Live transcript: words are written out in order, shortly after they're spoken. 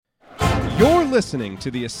You're listening to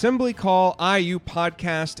the Assembly Call IU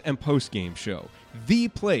podcast and postgame show, the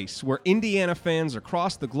place where Indiana fans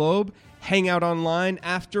across the globe hang out online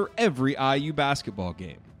after every IU basketball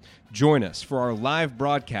game. Join us for our live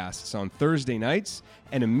broadcasts on Thursday nights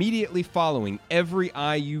and immediately following every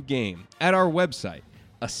IU game at our website,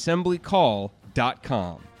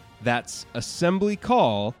 assemblycall.com. That's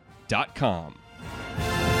assemblycall.com.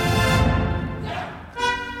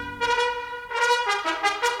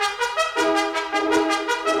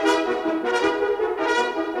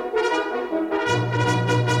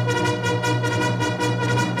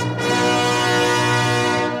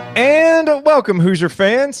 And welcome, Hoosier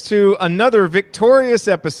fans, to another victorious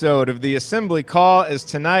episode of the Assembly Call, as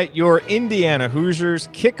tonight your Indiana Hoosiers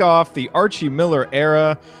kick off the Archie Miller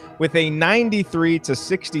era with a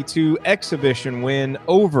 93-62 exhibition win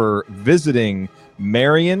over visiting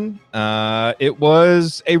Marian. It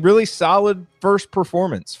was a really solid first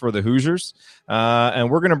performance for the Hoosiers,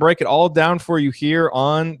 and we're going to break it all down for you here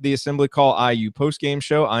on the Assembly Call IU postgame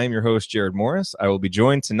show. I am your host, Jared Morris. I will be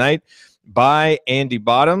joined tonight by Andy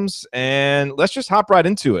Bottoms, and let's just hop right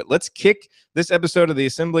into it. Let's kick this episode of the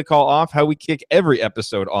Assembly Call off how we kick every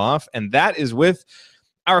episode off, and that is with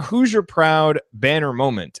our Hoosier Proud banner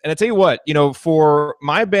moment. And I tell you what, for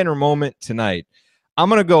my banner moment tonight, I'm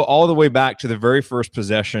going to go all the way back to the very first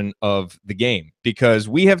possession of the game, because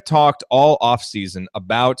we have talked all offseason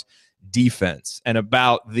about defense and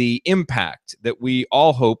about the impact that we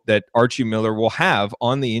all hope that Archie Miller will have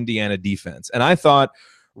on the Indiana defense. And I thought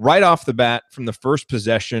right off the bat from the first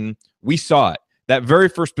possession, we saw it. That very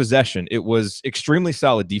first possession, it was extremely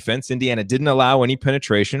solid defense. Indiana didn't allow any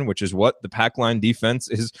penetration, which is what the pack line defense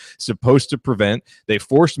is supposed to prevent. They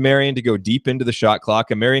forced Marian to go deep into the shot clock.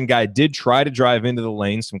 A Marian guy did try to drive into the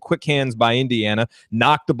lane. Some quick hands by Indiana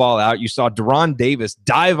knocked the ball out. You saw Deron Davis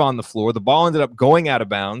dive on the floor. The ball ended up going out of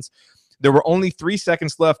bounds. There were only 3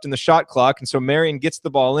 seconds left in the shot clock, and so Marian gets the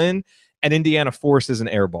ball in, and Indiana forces an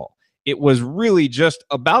air ball. It was really just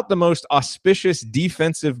about the most auspicious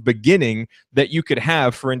defensive beginning that you could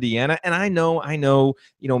have for Indiana. And I know,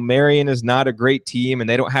 Marian is not a great team and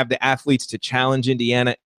they don't have the athletes to challenge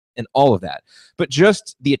Indiana and all of that. But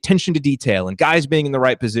just the attention to detail and guys being in the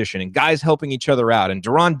right position and guys helping each other out and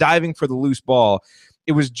Deron diving for the loose ball,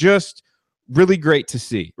 it was just really great to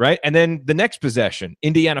see, right? And then the next possession,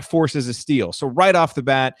 Indiana forces a steal. So right off the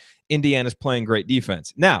bat, Indiana's playing great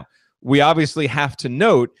defense. Now, we obviously have to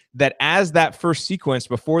note that as that first sequence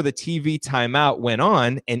before the TV timeout went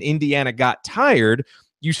on and Indiana got tired,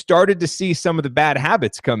 you started to see some of the bad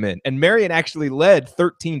habits come in. And Marian actually led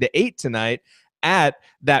 13-8 tonight at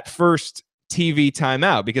that first TV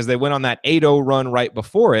timeout because they went on that 8-0 run right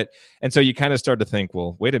before it. And so you kind of start to think,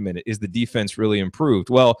 well, wait a minute, is the defense really improved?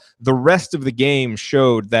 Well, the rest of the game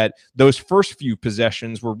showed that those first few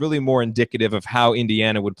possessions were really more indicative of how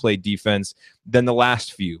Indiana would play defense than the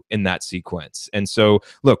last few in that sequence. And so,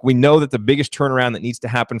 look, we know that the biggest turnaround that needs to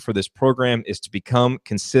happen for this program is to become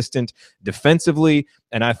consistent defensively.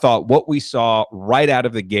 And I thought what we saw right out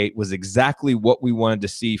of the gate was exactly what we wanted to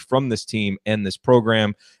see from this team and this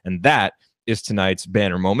program. And that is tonight's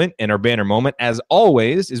banner moment. And our banner moment, as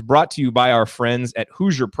always, is brought to you by our friends at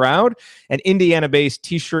Hoosier Proud, an Indiana-based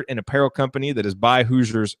t-shirt and apparel company that is by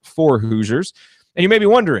Hoosiers for Hoosiers. And you may be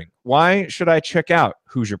wondering, why should I check out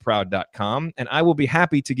HoosierProud.com? And I will be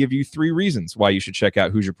happy to give you 3 reasons why you should check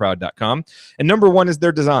out HoosierProud.com. And number 1 is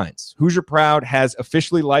their designs. Hoosier Proud has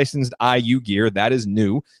officially licensed IU gear. That is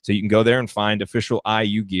new. So you can go there and find official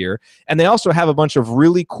IU gear. And they also have a bunch of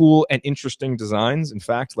really cool and interesting designs. In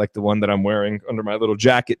fact, like the one that I'm wearing under my little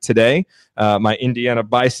jacket today, my Indiana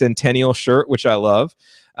Bicentennial shirt, which I love.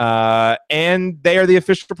 And they are the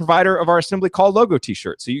official provider of our Assembly Call logo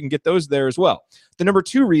t-shirt. So you can get those there as well. The number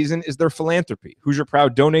 2 reason is their philanthropy. Hoosier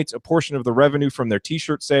Proud donates a portion of the revenue from their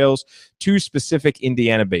t-shirt sales to specific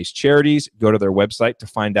Indiana-based charities. Go to their website to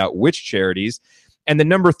find out which charities. And the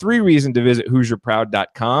number 3 reason to visit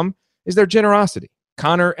HoosierProud.com is their generosity.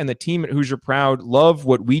 Connor and the team at Hoosier Proud love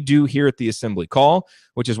what we do here at the Assembly Call,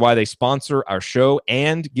 which is why they sponsor our show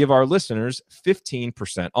and give our listeners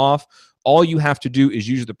 15% off. All you have to do is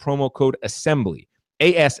use the promo code ASSEMBLY,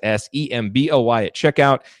 ASSEMBLY at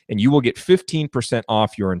checkout, and you will get 15%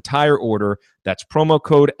 off your entire order. That's promo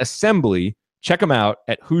code ASSEMBLY. Check them out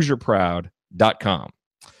at HoosierProud.com.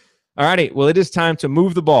 All righty, well, it is time to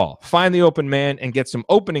move the ball, find the open man, and get some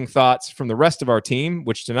opening thoughts from the rest of our team,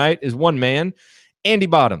 which tonight is one man, Andy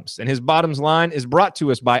Bottoms. And his Bottoms line is brought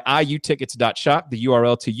to us by IUtickets.shop, the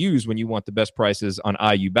URL to use when you want the best prices on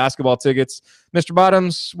IU basketball tickets. Mr.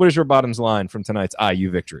 Bottoms, what is your Bottoms line from tonight's IU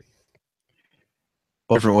victory?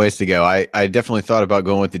 different ways to go. I definitely thought about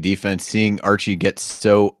going with the defense. Seeing Archie get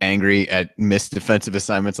so angry at missed defensive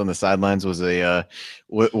assignments on the sidelines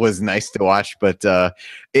was nice to watch. But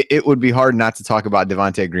it would be hard not to talk about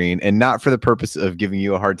Devontae Green, and not for the purpose of giving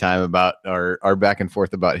you a hard time about our back and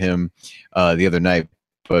forth about him the other night,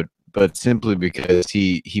 but simply because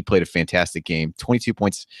he played a fantastic game. 22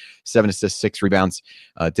 points, 7 assists, 6 rebounds.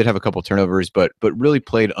 Did have a couple turnovers, but really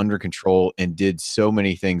played under control and did so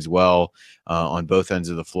many things well on both ends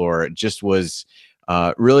of the floor. It just was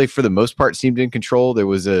really, for the most part, seemed in control. There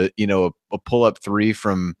was a pull-up three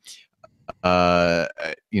from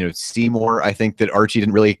Seymour, I think, that Archie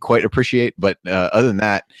didn't really quite appreciate. But other than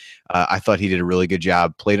that, I thought he did a really good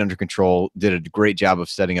job, played under control, did a great job of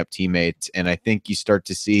setting up teammates. And I think you start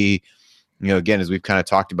to see, again, as we've kind of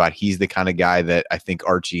talked about, he's the kind of guy that I think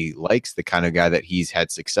Archie likes, the kind of guy that he's had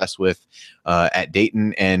success with at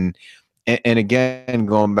Dayton. And again,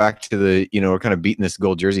 going back to the, we're kind of beating this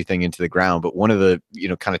gold jersey thing into the ground, but one of the,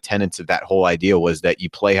 kind of tenets of that whole idea was that you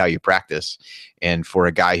play how you practice. And for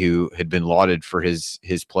a guy who had been lauded for his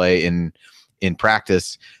play in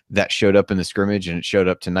practice, that showed up in the scrimmage, and it showed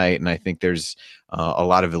up tonight. And I think there's a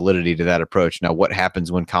lot of validity to that approach. Now, what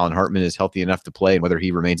happens when Colin Hartman is healthy enough to play, and whether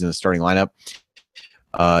he remains in the starting lineup,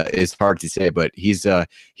 is hard to say, but he's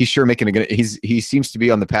sure he seems to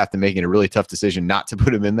be on the path to making a really tough decision not to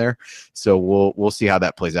put him in there. So we'll see how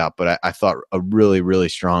that plays out. But I thought a really, really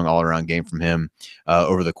strong all around game from him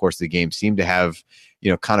over the course of the game. Seemed to have,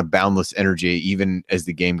 kind of boundless energy, even as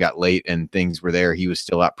the game got late and things were there. He was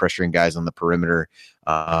still out pressuring guys on the perimeter.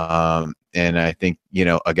 And I think,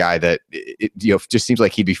 a guy that just seems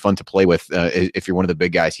like he'd be fun to play with. If you're one of the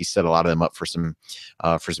big guys, he set a lot of them up for some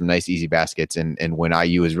nice, easy baskets. And when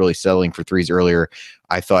IU was really settling for threes earlier,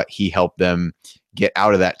 I thought he helped them get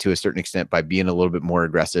out of that to a certain extent by being a little bit more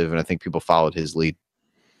aggressive. And I think people followed his lead.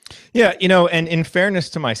 Yeah, and in fairness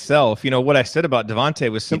to myself, what I said about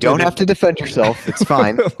Devontae was simply you don't have to defend yourself. It's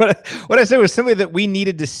fine. What I said was simply that we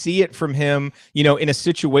needed to see it from him, in a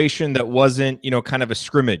situation that wasn't, kind of a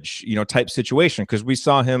scrimmage, type situation, because we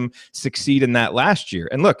saw him succeed in that last year.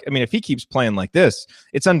 And look, I mean, if he keeps playing like this,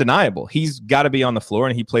 it's undeniable. He's got to be on the floor,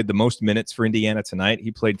 and he played the most minutes for Indiana tonight.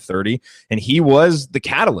 He played 30, and he was the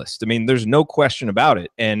catalyst. I mean, there's no question about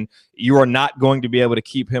it. And you are not going to be able to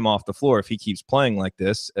keep him off the floor if he keeps playing like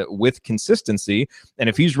this with consistency. And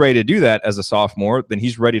if he's ready to do that as a sophomore, then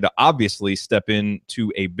he's ready to obviously step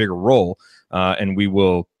into a bigger role. And we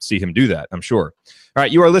will see him do that, I'm sure. All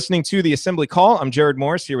right, you are listening to The Assembly Call. I'm Jared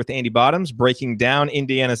Morris here with Andy Bottoms, breaking down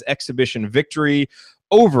Indiana's exhibition victory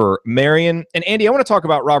over Marian. And Andy, I want to talk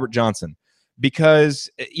about Robert Johnson, because,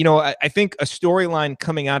 I think a storyline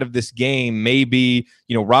coming out of this game may be,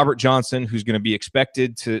 Robert Johnson, who's going to be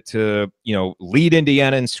expected to lead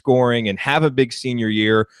Indiana in scoring and have a big senior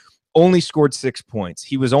year, only scored 6 points.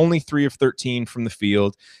 He was only 3 of 13 from the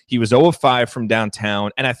field. He was 0 of 5 from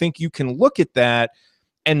downtown. And I think you can look at that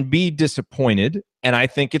and be disappointed. And I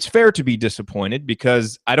think it's fair to be disappointed,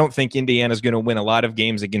 because I don't think Indiana's going to win a lot of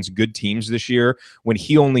games against good teams this year when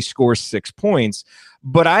he only scores 6 points.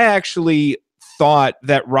 But I actually thought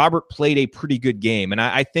that Robert played a pretty good game. And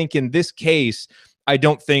I think in this case, I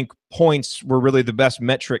don't think points were really the best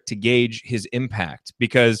metric to gauge his impact,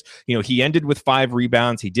 because, he ended with 5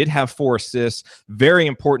 rebounds. He did have 4 assists. Very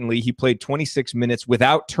importantly, he played 26 minutes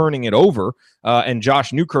without turning it over. And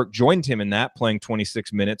Josh Newkirk joined him in that, playing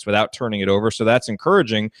 26 minutes without turning it over. So that's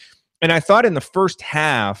encouraging. And I thought in the first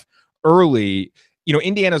half early,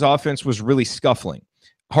 Indiana's offense was really scuffling.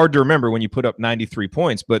 Hard to remember when you put up 93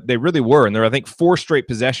 points, but they really were. And there are, I think, 4 straight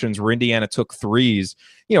possessions where Indiana took threes,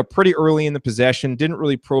 pretty early in the possession, didn't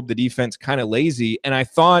really probe the defense, kind of lazy. And I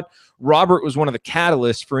thought Robert was one of the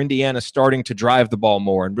catalysts for Indiana starting to drive the ball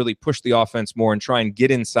more and really push the offense more and try and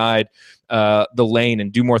get inside the lane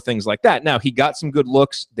and do more things like that. Now, he got some good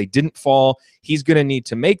looks. They didn't fall. He's going to need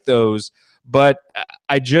to make those. But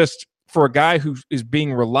I just, for a guy who is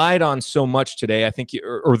being relied on so much today, I think,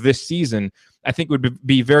 or this season, I think it would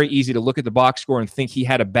be very easy to look at the box score and think he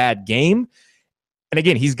had a bad game. And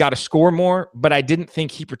again, he's got to score more, but I didn't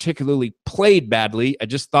think he particularly played badly. I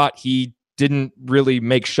just thought he didn't really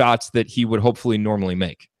make shots that he would hopefully normally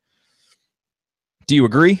make. Do you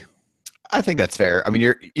agree? I think that's fair. I mean,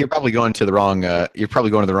 you're probably going to the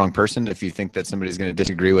wrong person if you think that somebody's going to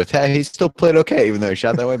disagree with, hey, he still played okay even though he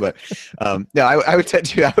shot that way. But no, I would tend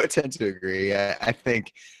to agree. I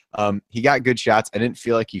think he got good shots. I didn't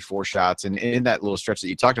feel like he forced shots. And in that little stretch that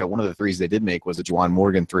you talked about, one of the threes they did make was a Juwan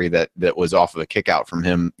Morgan three that was off of a kick out from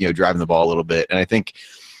him, driving the ball a little bit. And I think,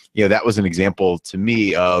 that was an example to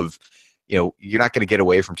me of, you're not going to get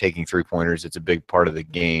away from taking 3-pointers. It's a big part of the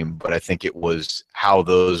game, but I think it was how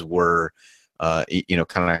those were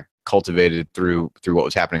kind of cultivated through what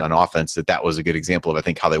was happening on offense, that was a good example of, I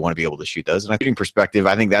think, how they want to be able to shoot those. And shooting perspective,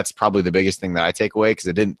 I think that's probably the biggest thing that I take away, because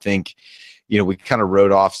I didn't think, we kind of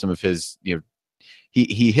wrote off some of his,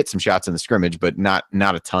 he hit some shots in the scrimmage, but not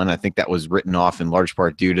a ton. I think that was written off in large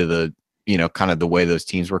part due to the, kind of the way those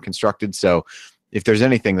teams were constructed. So if there's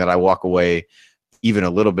anything that I walk away even a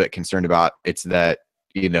little bit concerned about, it's that,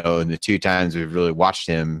 in the 2 times we've really watched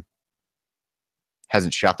him,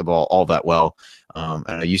 hasn't shot the ball all that well.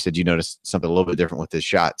 And you said you noticed something a little bit different with his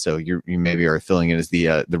shot, so you maybe are filling in as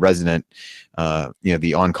the resident,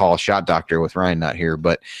 the on-call shot doctor with Ryan not here.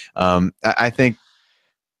 But I think,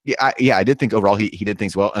 I did think overall he did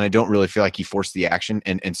things well, and I don't really feel like he forced the action,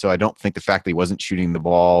 and so I don't think the fact that he wasn't shooting the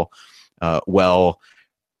ball well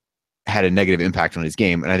had a negative impact on his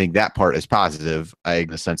game, and I think that part is positive. In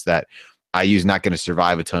the sense that IU's not going to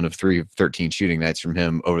survive a ton of 3 of 13 shooting nights from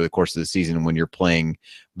him over the course of the season when you're playing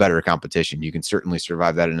better competition. You can certainly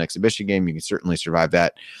survive that in an exhibition game. You can certainly survive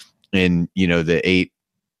that in, the 8,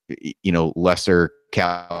 lesser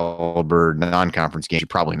caliber non-conference games.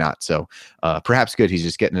 Probably not. So perhaps good. He's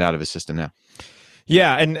just getting it out of his system now.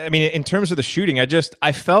 Yeah, and I mean, in terms of the shooting,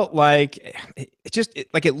 I felt like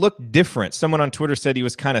it looked different. Someone on Twitter said he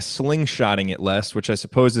was kind of slingshotting it less, which I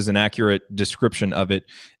suppose is an accurate description of it.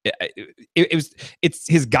 It's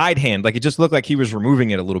his guide hand, like it just looked like he was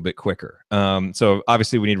removing it a little bit quicker. So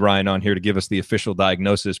obviously we need Ryan on here to give us the official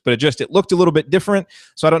diagnosis, but it looked a little bit different.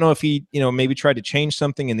 So I don't know if he, maybe tried to change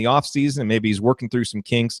something in the offseason, and maybe he's working through some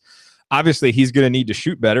kinks. Obviously, he's going to need to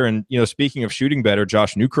shoot better. And, speaking of shooting better,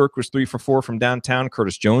 Josh Newkirk was 3 for 4 from downtown.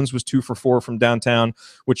 Curtis Jones was 2 for 4 from downtown,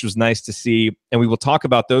 which was nice to see. And we will talk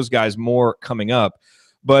about those guys more coming up.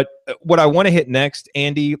 But what I want to hit next,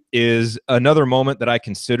 Andy, is another moment that I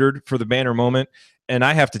considered for the banner moment. And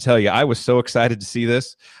I have to tell you, I was so excited to see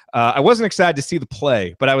this. I wasn't excited to see the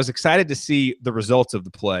play, but I was excited to see the results of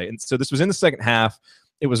the play. And so this was in the second half.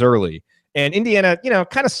 It was early. And Indiana,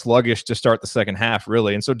 kind of sluggish to start the second half,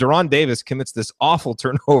 really. And so Deron Davis commits this awful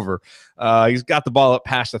turnover. He's got the ball up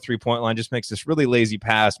past the three-point line, just makes this really lazy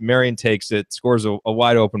pass. Marian takes it, scores a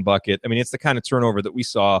wide-open bucket. I mean, it's the kind of turnover that we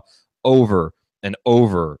saw over and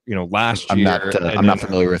over, last year. I'm not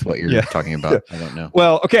familiar with what you're talking about. I don't know.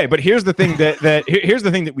 Well, okay, but here's the thing here's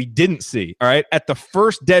the thing that we didn't see. All right, at the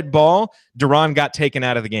first dead ball, Deron got taken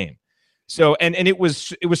out of the game. So and it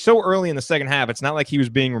was so early in the second half. It's not like he was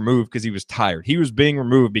being removed because he was tired. He was being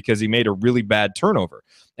removed because he made a really bad turnover,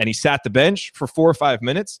 and he sat the bench for 4 or 5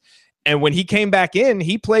 minutes. And when he came back in,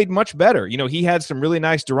 he played much better. He had some really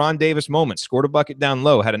nice Deron Davis moments. Scored a bucket down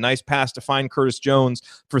low. Had a nice pass to find Curtis Jones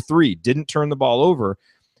for 3. Didn't turn the ball over,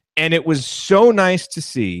 and it was so nice to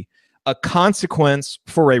see a consequence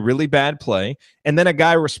for a really bad play, and then a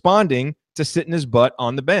guy responding to sitting his butt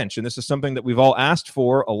on the bench. And this is something that we've all asked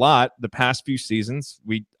for a lot the past few seasons.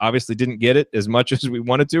 We obviously didn't get it as much as we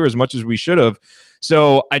wanted to, or as much as we should have.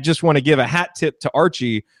 So I just want to give a hat tip to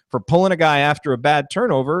Archie for pulling a guy after a bad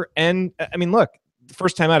turnover. And I mean, look, the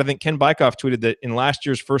first time out, I think Ken Bykoff tweeted that in last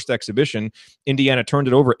year's first exhibition, Indiana turned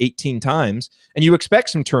it over 18 times. And you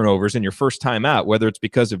expect some turnovers in your first time out, whether it's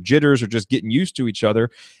because of jitters or just getting used to each other.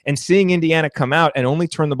 And seeing Indiana come out and only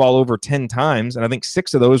turn the ball over 10 times, and I think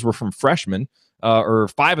 6 of those were from freshmen, or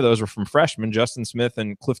 5 of those were from freshmen, Justin Smith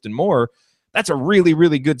and Clifton Moore, that's a really,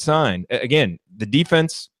 really good sign. Again, the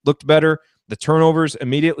defense looked better. The turnovers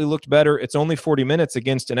immediately looked better. It's only 40 minutes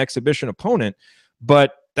against an exhibition opponent,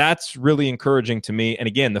 but that's really encouraging to me. And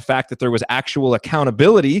again, the fact that there was actual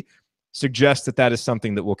accountability suggests that is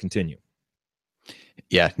something that will continue.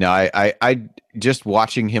 Yeah, no, I just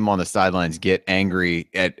watching him on the sidelines get angry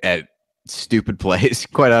at stupid plays,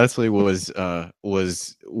 quite honestly, was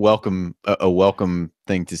welcome, a welcome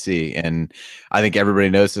thing to see. And I think everybody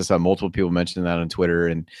knows this. Multiple people mentioned that on Twitter.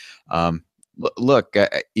 And look,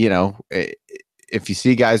 if you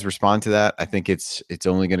see guys respond to that, I think it's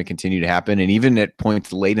only going to continue to happen. And even at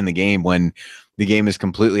points late in the game when the game is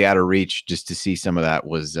completely out of reach, just to see some of that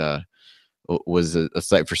was a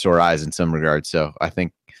sight for sore eyes in some regards. So I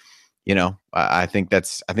think, I think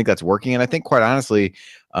that's working. And I think, quite honestly,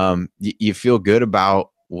 you feel good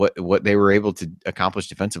about what they were able to accomplish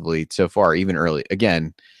defensively so far, even early.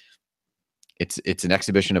 Again, it's an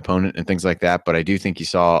exhibition opponent and things like that, but I do think you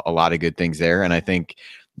saw a lot of good things there. And I think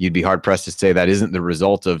you'd be hard pressed to say that isn't the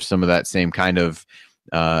result of some of that same kind of,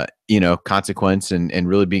 consequence and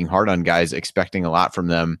really being hard on guys, expecting a lot from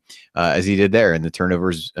them, as he did there. And the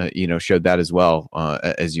turnovers, showed that as well,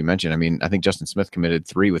 as you mentioned. I mean, I think Justin Smith committed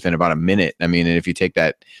 3 within about a minute. I mean, and if you take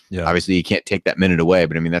that, obviously you can't take that minute away,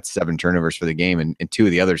 but I mean, that's 7 turnovers for the game. And 2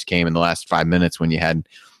 of the others came in the last 5 minutes when you had,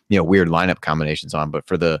 weird lineup combinations on. But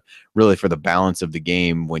for the balance of the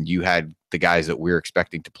game, when you had the guys that we're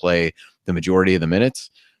expecting to play the majority of the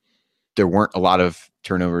minutes, there weren't a lot of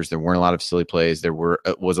turnovers. There weren't a lot of silly plays. There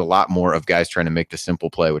was a lot more of guys trying to make the simple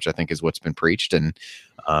play, which I think is what's been preached. And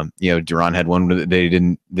Duran had one that he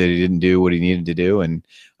didn't do what he needed to do. And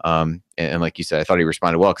like you said, I thought he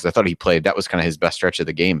responded well, because I thought he played. That was kind of his best stretch of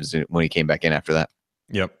the game, is when he came back in after that.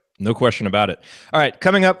 Yep. No question about it. All right,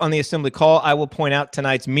 coming up on the Assembly Call, I will point out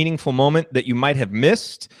tonight's meaningful moment that you might have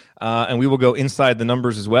missed, and we will go inside the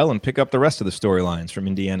numbers as well and pick up the rest of the storylines from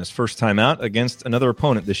Indiana's first time out against another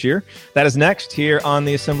opponent this year. That is next here on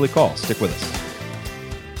the Assembly Call. Stick with us.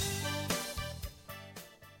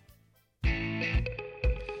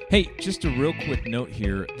 Hey, just a real quick note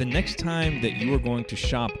here. The next time that you are going to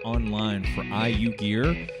shop online for IU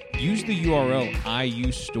gear, use the URL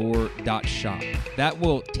iustore.shop. That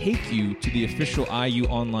will take you to the official IU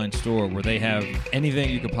online store, where they have anything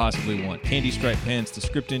you could possibly want. Candy stripe pants, the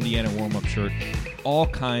Script Indiana warm-up shirt, all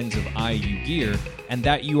kinds of IU gear. And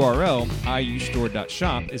that URL,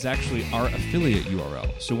 iustore.shop, is actually our affiliate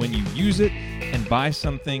URL. So when you use it and buy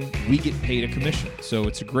something, we get paid a commission. So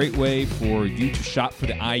it's a great way for you to shop for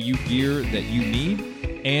the IU gear that you need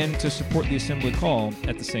and to support the Assembly Call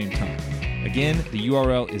at the same time. Again, the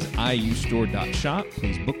URL is iustore.shop.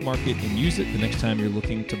 Please bookmark it and use it the next time you're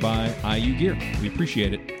looking to buy IU gear. We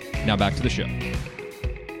appreciate it. Now back to the show.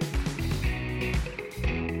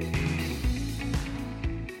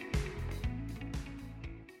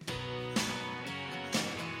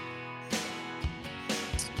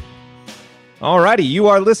 Alrighty, you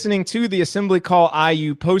are listening to the Assembly Call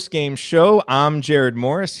IU postgame show. I'm Jared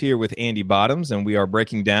Morris here with Andy Bottoms, and we are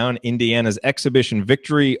breaking down Indiana's exhibition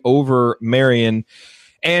victory over Marian.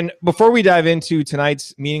 And before we dive into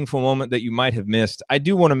tonight's meaningful moment that you might have missed, I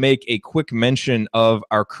do want to make a quick mention of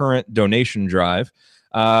our current donation drive.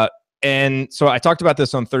 And so I talked about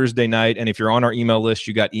this on Thursday night, and if you're on our email list,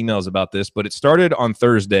 you got emails about this, but it started on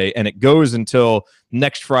Thursday, and it goes until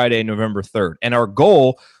next Friday, November 3rd. And our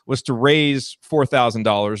goal was to raise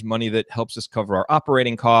 $4,000, money that helps us cover our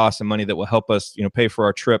operating costs and money that will help us, pay for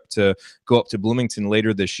our trip to go up to Bloomington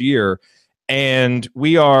later this year. And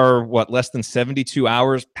we are, less than 72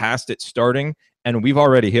 hours past it starting, and we've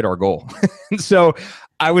already hit our goal. So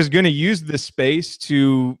I was going to use this space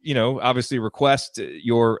to, obviously request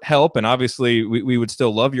your help. And obviously we would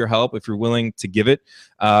still love your help if you're willing to give it.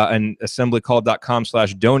 And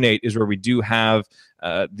assemblycall.com/donate is where we do have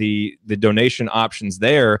the donation options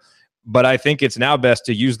there. But I think it's now best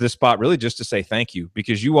to use this spot really just to say thank you,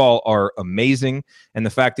 because you all are amazing. And the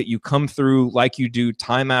fact that you come through like you do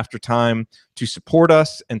time after time to support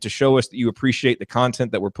us and to show us that you appreciate the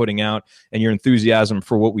content that we're putting out and your enthusiasm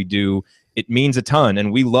for what we do, it means a ton.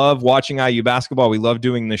 And we love watching IU basketball. We love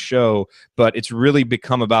doing this show, but it's really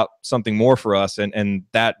become about something more for us. And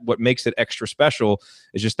that what makes it extra special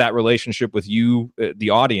is just that relationship with you, the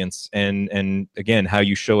audience, and again, how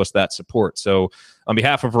you show us that support. So on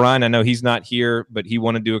behalf of Ryan, I know he's not here, but he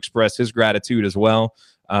wanted to express his gratitude as well.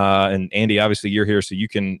 And Andy, obviously you're here, so you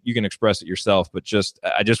can express it yourself. But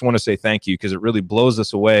I just want to say thank you, because it really blows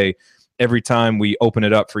us away every time we open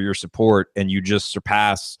it up for your support, and you just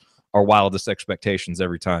surpass our wildest expectations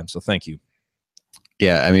every time. So thank you.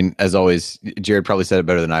 Yeah, I mean, as always, Jared probably said it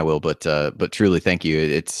better than I will, but truly, thank you.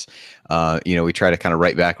 It's we try to kind of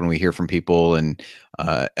write back when we hear from people, and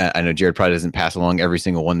I know Jared probably doesn't pass along every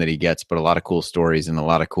single one that he gets, but a lot of cool stories and a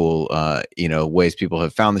lot of cool ways people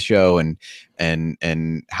have found the show and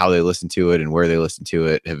how they listen to it and where they listen to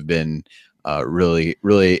it have been really,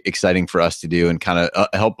 really exciting for us to do, and kind of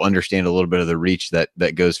help understand a little bit of the reach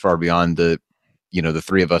that goes far beyond the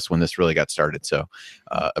three of us when this really got started. So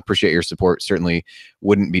appreciate your support. Certainly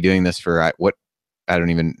wouldn't be doing this for I don't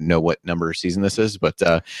even know what number season this is, but it's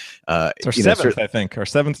our seventh, I think, our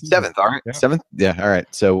seventh. All right. Yeah. Seventh. Yeah. All right.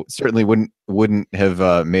 So certainly wouldn't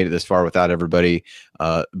have made it this far without everybody,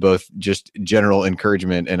 both just general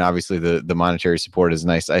encouragement and obviously the monetary support is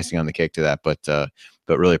nice icing on the cake to that. But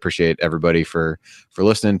really appreciate everybody for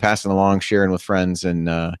listening, passing along, sharing with friends, and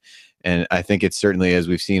I think it's certainly, as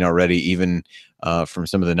we've seen already, even from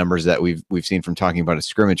some of the numbers that we've seen from talking about a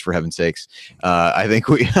scrimmage, for heaven's sakes, I think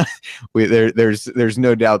there's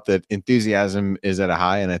no doubt that enthusiasm is at a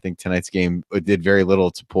high, and I think tonight's game did very little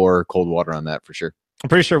to pour cold water on that for sure. I'm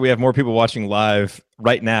pretty sure we have more people watching live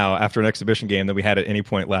right now after an exhibition game than we had at any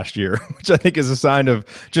point last year, which I think is a sign of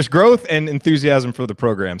just growth and enthusiasm for the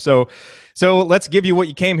program. So let's give you what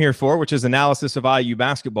you came here for, which is analysis of IU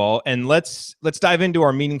basketball, and let's dive into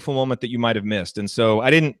our meaningful moment that you might have missed. And so I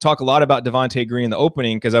didn't talk a lot about Devontae Green in the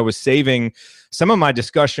opening because I was saving some of my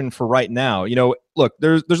discussion for right now. Look,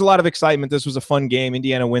 there's a lot of excitement. This was a fun game.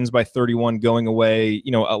 Indiana wins by 31 going away.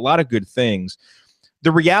 A lot of good things.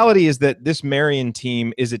 The reality is that this Marian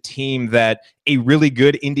team is a team that a really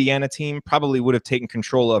good Indiana team probably would have taken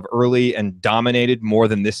control of early and dominated more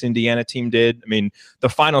than this Indiana team did. I mean, the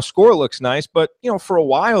final score looks nice, but, for a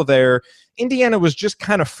while there, Indiana was just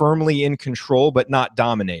kind of firmly in control, but not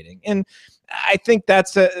dominating. And I think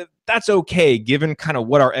that's okay, given kind of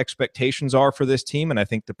what our expectations are for this team. And I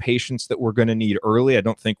think the patience that we're going to need early. I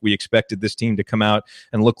don't think we expected this team to come out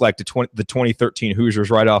and look like the 2013 Hoosiers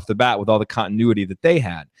right off the bat with all the continuity that they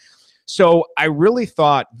had. So I really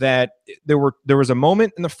thought that there was a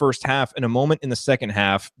moment in the first half and a moment in the second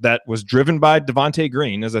half that was driven by Devontae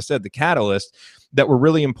Green, as I said, the catalyst, that were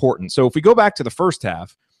really important. So if we go back to the first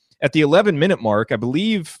half, at the 11-minute mark, I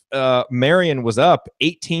believe Marian was up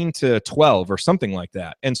 18-12 or something like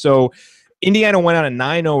that. And so Indiana went on a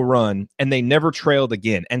 9-0 run, and they never trailed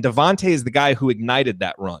again. And Devontae is the guy who ignited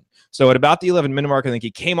that run. So at about the 11-minute mark, I think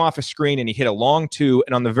he came off a screen and he hit a long two.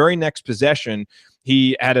 And on the very next possession,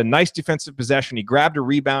 he had a nice defensive possession. He grabbed a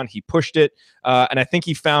rebound. He pushed it. And I think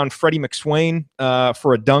he found Freddie McSwain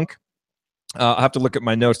for a dunk. I'll have to look at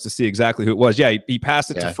my notes to see exactly who it was. Yeah, he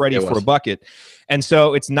passed it to Freddie for a bucket. And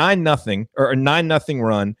so it's 9-0 or a 9-0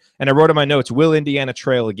 run. And I wrote in my notes, will Indiana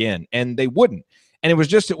trail again? And they wouldn't. And it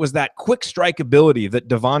was that quick strike ability that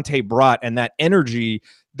Devontae brought and that energy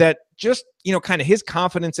that just, kind of his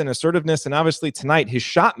confidence and assertiveness. And obviously tonight, his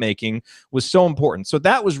shot making was so important. So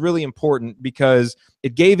that was really important because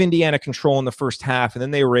it gave Indiana control in the first half, and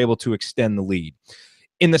then they were able to extend the lead.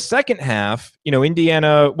 In the second half,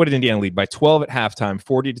 Indiana, what did Indiana lead by 12 at halftime,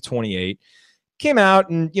 40-28, came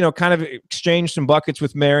out and, kind of exchanged some buckets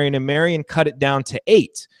with Marian, and Marian cut it down to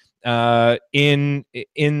 8 there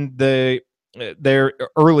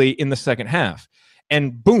early in the second half.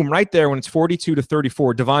 And boom, right there when it's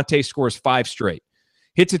 42-34, Devontae scores 5 straight.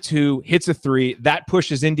 Hits a 2, hits a 3. That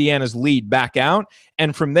pushes Indiana's lead back out.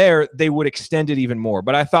 And from there, they would extend it even more.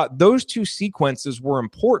 But I thought those two sequences were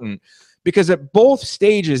important because at both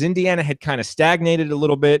stages, Indiana had kind of stagnated a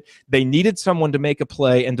little bit. They needed someone to make a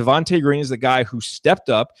play, and Devontae Green is the guy who stepped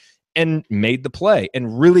up and made the play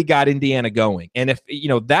and really got Indiana going. And if,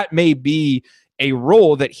 that may be a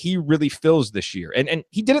role that he really fills this year. And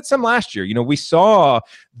he did it some last year. We saw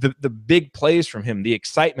the big plays from him, the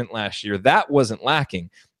excitement last year. That wasn't lacking.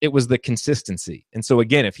 It was the consistency. And so,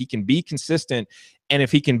 again, if he can be consistent and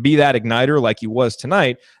if he can be that igniter like he was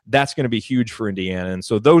tonight, that's going to be huge for Indiana. And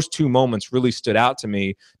so those two moments really stood out to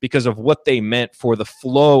me because of what they meant for the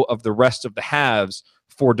flow of the rest of the halves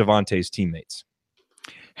for Devontae's teammates.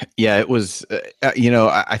 Yeah, it was,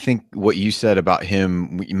 I think what you said about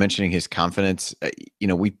him, mentioning his confidence,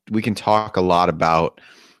 we can talk a lot about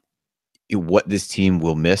what this team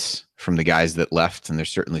will miss from the guys that left, and they're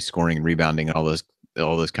certainly scoring and rebounding and all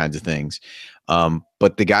those kinds of things.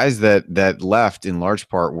 But the guys that left in large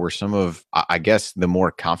part were some of, I guess, the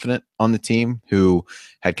more confident on the team, who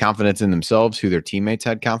had confidence in themselves, who their teammates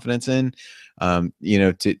had confidence in,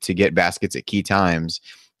 to get baskets at key times.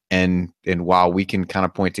 And while we can kind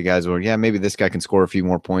of point to guys where, yeah, maybe this guy can score a few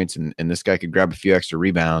more points and this guy could grab a few extra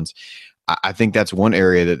rebounds, I think that's one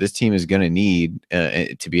area that this team is going to need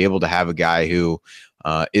to be able to have a guy who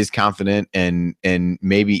is confident and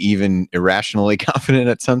maybe even irrationally confident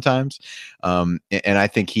at sometimes. And I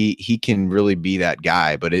think he can really be that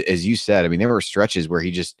guy. But as you said, I mean, there were stretches where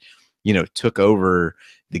he just, took over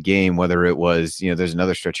the game, whether it was, there's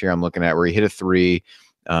another stretch here I'm looking at where he hit a 3.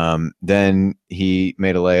 Then he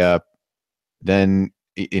made a layup. Then,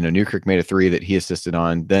 Newkirk made a 3 that he assisted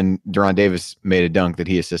on. Then Deron Davis made a dunk that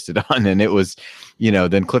he assisted on. And it was,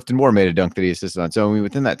 then Clifton Moore made a dunk that he assisted on. So, I mean,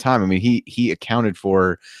 within that time, he accounted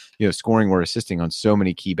for, scoring or assisting on so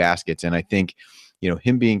many key baskets. And I think,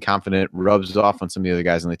 him being confident rubs off on some of the other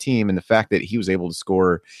guys on the team. And the fact that he was able to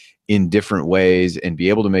score in different ways and be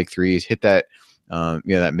able to make threes, hit that,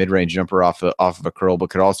 that mid-range jumper off of a curl, but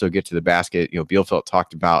could also get to the basket. Bielfeldt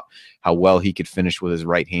talked about how well he could finish with his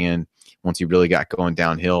right hand once he really got going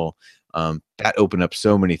downhill. That opened up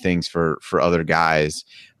so many things for other guys.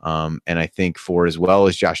 And I think for as well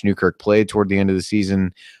as Josh Newkirk played toward the end of the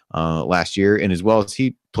season last year, and as well as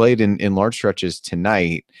he played in large stretches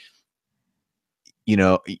tonight,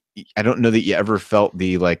 I don't know that you ever felt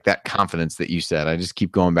that confidence that you said. I just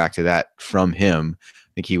keep going back to that from him.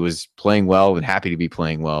 think he was playing well and happy to be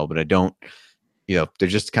playing well, but I don't,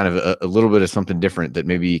 there's just kind of a little bit of something different that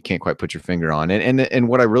maybe you can't quite put your finger on. And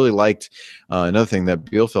what I really liked, another thing that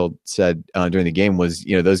Bielefeld said during the game was,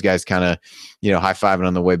 those guys kind of, high-fiving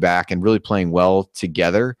on the way back and really playing well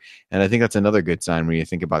together. And I think that's another good sign when you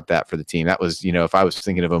think about that for the team. That was, if I was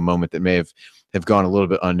thinking of a moment that may have gone a little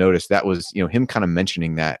bit unnoticed, that was, him kind of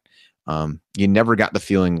mentioning that. You never got the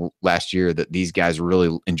feeling last year that these guys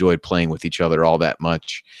really enjoyed playing with each other all that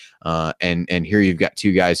much. And here you've got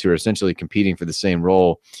two guys who are essentially competing for the same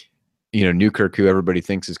role. Newkirk, who everybody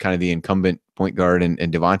thinks is kind of the incumbent point guard, and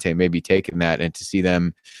Devontae maybe taking that, and to see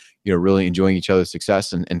them, really enjoying each other's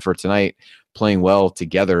success and for tonight playing well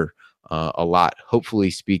together a lot,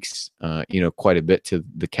 hopefully speaks, quite a bit to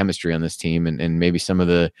the chemistry on this team, and maybe some of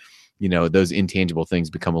the, those intangible things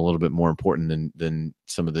become a little bit more important than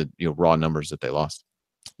some of the raw numbers that they lost.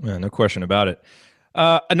 Yeah, no question about it.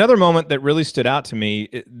 Another moment that really stood out to me,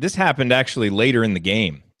 this happened actually later in the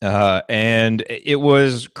game, and it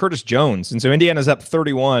was Curtis Jones. And so Indiana's up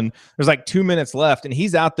 31. There's like 2 minutes left, and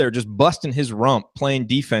he's out there just busting his rump, playing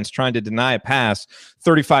defense, trying to deny a pass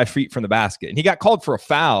 35 feet from the basket. And he got called for a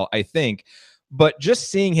foul, I think. But just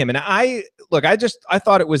seeing him, and I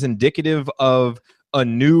thought it was indicative of a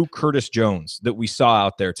new Curtis Jones that we saw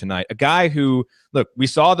out there tonight. A guy who, look, we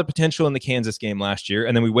saw the potential in the Kansas game last year,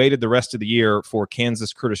 and then we waited the rest of the year for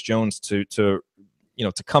Kansas Curtis Jones to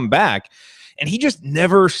come back, and he just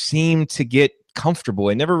never seemed to get comfortable.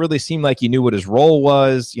 It never really seemed like he knew what his role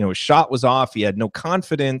was. His shot was off. He had no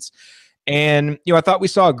confidence. And, I thought we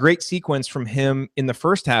saw a great sequence from him in the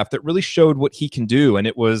first half that really showed what he can do. And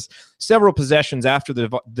it was several possessions after the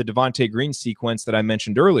Devontae Green sequence that I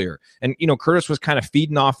mentioned earlier. And, Curtis was kind of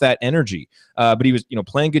feeding off that energy. But he was,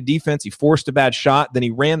 playing good defense. He forced a bad shot. Then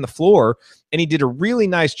he ran the floor, and he did a really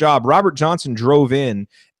nice job. Robert Johnson drove in,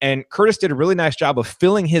 and Curtis did a really nice job of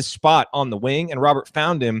filling his spot on the wing. And Robert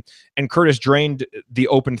found him, and Curtis drained the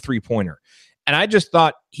open three-pointer. And I just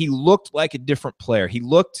thought he looked like a different player. He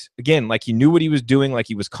looked, again, like he knew what he was doing, like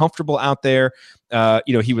he was comfortable out there.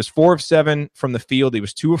 He was 4 of 7 from the field. He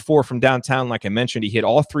was 2 of 4 from downtown. Like I mentioned, he hit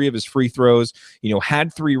all 3 of his free throws,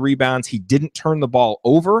 had 3 rebounds. He didn't turn the ball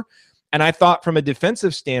over. And I thought from a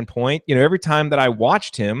defensive standpoint, every time that I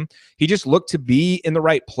watched him, he just looked to be in the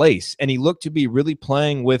right place. And he looked to be really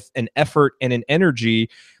playing with an effort and an energy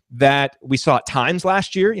that we saw at times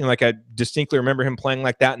last year. Like I distinctly remember him playing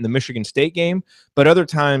like that in the Michigan State game, but other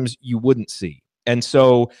times you wouldn't see. And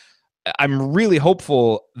so I'm really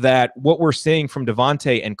hopeful that what we're seeing from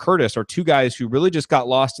Devontae and Curtis are two guys who really just got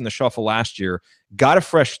lost in the shuffle last year, got a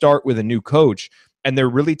fresh start with a new coach, and they're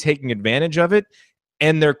really taking advantage of it.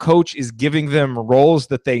 And their coach is giving them roles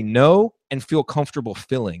that they know and feel comfortable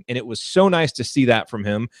filling. And it was so nice to see that from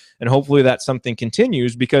him. And hopefully that something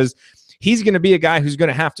continues, because he's going to be a guy who's going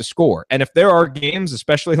to have to score. And if there are games,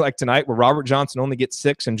 especially like tonight, where Robert Johnson only gets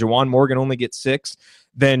 6 and Juwan Morgan only gets 6,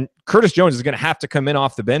 then Curtis Jones is going to have to come in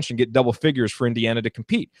off the bench and get double figures for Indiana to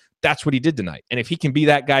compete. That's what he did tonight. And if he can be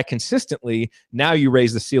that guy consistently, now you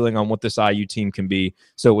raise the ceiling on what this IU team can be.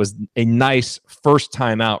 So it was a nice first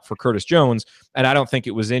time out for Curtis Jones. And I don't think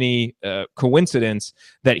it was any coincidence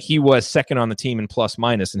that he was second on the team in plus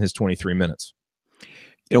minus in his 23 minutes.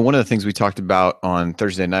 One of the things we talked about on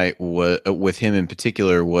Thursday night with him in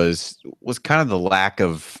particular was kind of the lack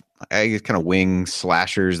of, I guess, kind of wing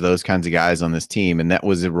slashers, those kinds of guys on this team. And that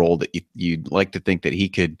was a role that you'd like to think that he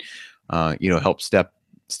could, help step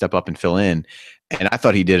up and fill in. And I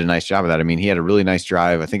thought he did a nice job of that. I mean, he had a really nice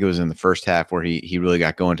drive. I think it was in the first half where he really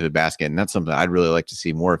got going to the basket. And that's something I'd really like to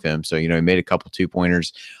see more of him. So, he made a couple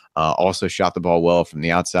 2-pointers, also shot the ball well from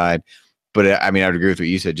the outside. But I mean, I would agree with what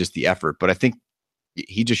you said, just the effort. But I think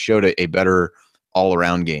he just showed a better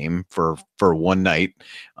all-around game for one night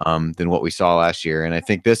than what we saw last year. And I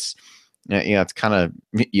think this, it's kind of,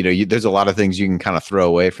 there's a lot of things you can kind of throw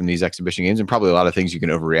away from these exhibition games, and probably a lot of things you can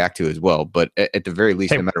overreact to as well. But at the very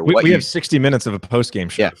least, no matter what, we have 60 minutes of a post-game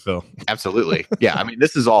show, Phil. Absolutely. Yeah. I mean,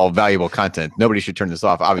 this is all valuable content. Nobody should turn this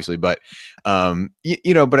off, obviously. But,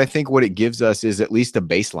 but I think what it gives us is at least a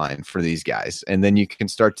baseline for these guys. And then you can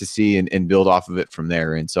start to see and build off of it from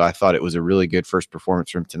there. And so I thought it was a really good first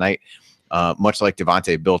performance from tonight, much like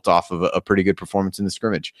Devontae built off of a pretty good performance in the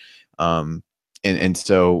scrimmage. And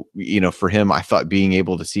so, for him, I thought being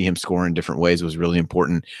able to see him score in different ways was really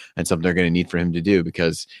important and something they're going to need for him to do,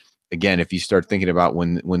 because, again, if you start thinking about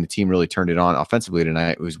when the team really turned it on offensively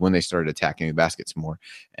tonight, it was when they started attacking the baskets more.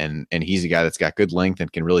 And he's a guy that's got good length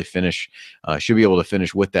and can really finish, should be able to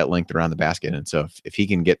finish with that length around the basket. And so if he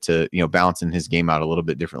can get to, balancing his game out a little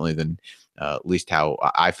bit differently than at least how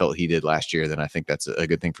I felt he did last year, then I think that's a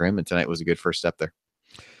good thing for him. And tonight was a good first step there.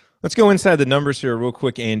 Let's go inside the numbers here real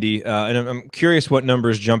quick, Andy. And I'm curious what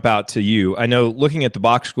numbers jump out to you. I know looking at the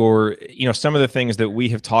box score, some of the things that we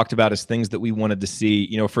have talked about as things that we wanted to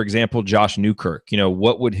see, for example, Josh Newkirk,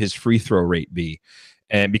 what would his free throw rate be?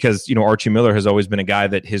 And because, Archie Miller has always been a guy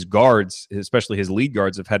that his guards, especially his lead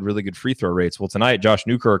guards, have had really good free throw rates. Well, tonight, Josh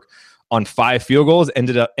Newkirk on 5 field goals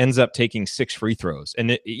ends up taking 6 free throws.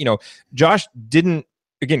 And, Josh didn't,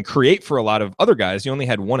 again, create for a lot of other guys. He only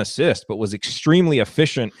had 1 assist, but was extremely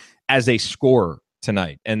efficient as a scorer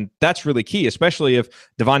tonight. And that's really key, especially if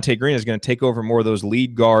Devontae Green is going to take over more of those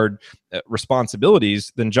lead guard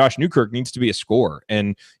responsibilities, then Josh Newkirk needs to be a scorer.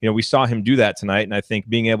 And, we saw him do that tonight. And I think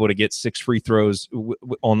being able to get 6 free throws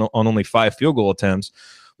on only 5 field goal attempts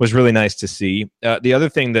was really nice to see. The other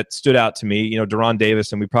thing that stood out to me, Deron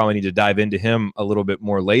Davis, and we probably need to dive into him a little bit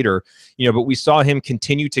more later, but we saw him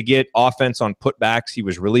continue to get offense on putbacks. He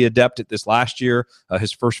was really adept at this last year.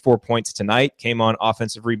 His first 4 points tonight came on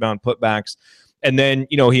offensive rebound putbacks. And then,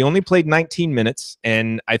 he only played 19 minutes.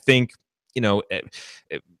 And I think,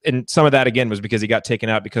 and some of that, again, was because he got taken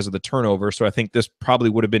out because of the turnover. So I think this probably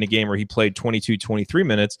would have been a game where he played 22, 23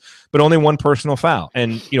 minutes, but only 1 personal foul.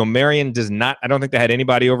 And, Marian does not, I don't think they had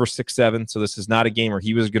anybody over 6'7". So this is not a game where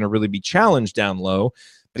he was going to really be challenged down low.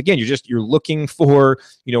 But again, you're looking for,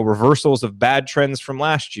 reversals of bad trends from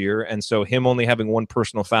last year. And so him only having 1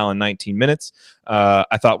 personal foul in 19 minutes,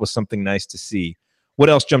 I thought was something nice to see. What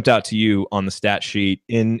else jumped out to you on the stat sheet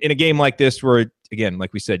in a game like this where, again,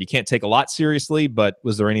 like we said, you can't take a lot seriously, but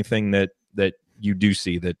was there anything that you do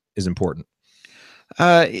see that is important?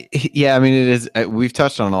 Yeah, I mean, it is. We've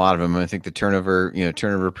touched on a lot of them. I think the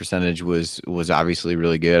turnover percentage was obviously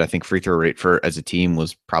really good. I think free throw rate as a team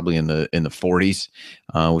was probably in the 40s,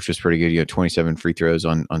 which was pretty good. You had 27 free throws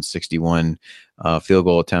on 61 field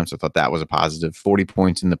goal attempts. I thought that was a positive. 40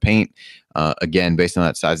 points in the paint. Again, based on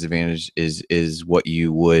that size advantage, is what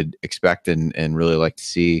you would expect and really like to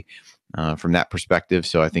see from that perspective.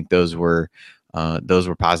 So I think those were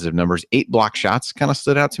positive numbers. 8 block shots kind of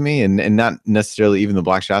stood out to me, and not necessarily even the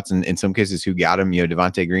block shots. And in some cases, who got them?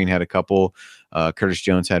 Devontae Green had a couple. Curtis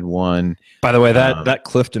Jones had 1. By the way, that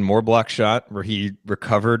Clifton Moore block shot where he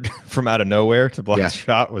recovered from out of nowhere to block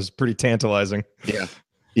shot was pretty tantalizing.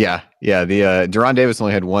 Yeah. The Deron Davis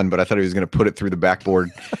only had 1, but I thought he was going to put it through the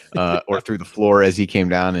backboard or through the floor as he came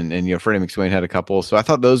down. And Freddie McSwain had a couple. So I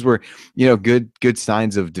thought those were, good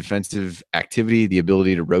signs of defensive activity, the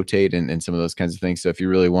ability to rotate and some of those kinds of things. So if you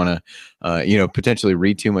really want to, potentially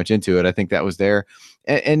read too much into it, I think that was there.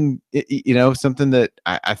 And something that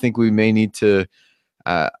I think we may need to,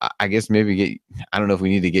 I guess maybe I don't know if we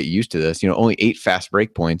need to get used to this, only 8 fast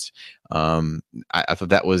break points. I thought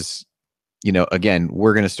that was, again,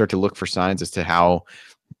 we're going to start to look for signs as to how,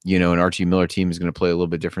 an Archie Miller team is going to play a little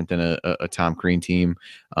bit different than a Tom Crean team.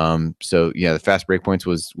 So yeah, the fast break points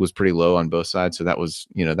was pretty low on both sides. So that was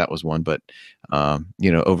one, but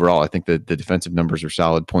overall, I think the defensive numbers are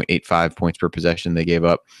solid. 0.85 points per possession they gave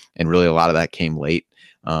up. And really a lot of that came late.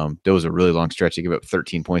 There was a really long stretch. They gave up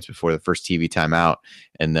 13 points before the first TV timeout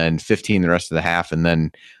and then 15 the rest of the half. And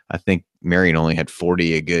then I think Marian only had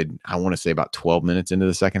 40 a good, I want to say about 12 minutes into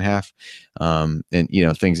the second half. And,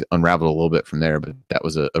 things unraveled a little bit from there, but that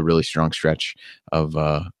was a really strong stretch of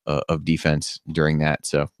defense during that.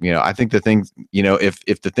 So, I think the things,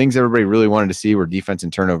 if the things everybody really wanted to see were defense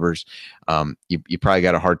and turnovers, you probably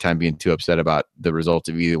got a hard time being too upset about the results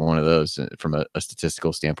of either one of those from a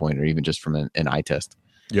statistical standpoint, or even just from an eye test.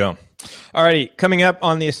 Yeah. All righty. Coming up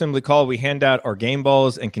on the assembly call, we hand out our game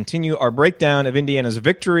balls and continue our breakdown of Indiana's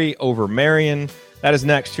victory over Marian. That is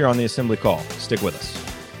next here on the assembly call. Stick with us.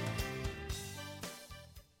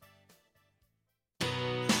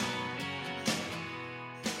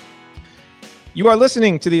 You are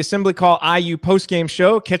listening to the Assembly Call IU postgame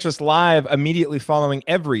show. Catch us live immediately following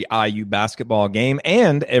every IU basketball game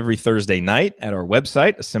and every Thursday night at our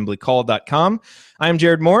website, assemblycall.com. I am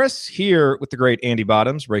Jared Morris, here with the great Andy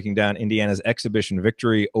Bottoms, breaking down Indiana's exhibition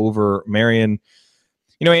victory over Marian.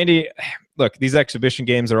 Andy, look, these exhibition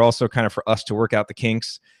games are also kind of for us to work out the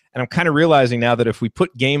kinks. And I'm kind of realizing now that if we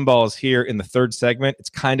put game balls here in the third segment, it's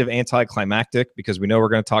kind of anticlimactic because we know we're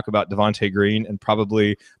going to talk about Devontae Green and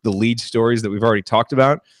probably the lead stories that we've already talked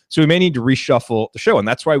about. So we may need to reshuffle the show. And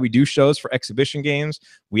that's why we do shows for exhibition games.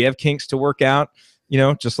 We have kinks to work out,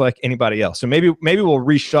 just like anybody else. So maybe we'll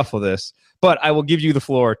reshuffle this, but I will give you the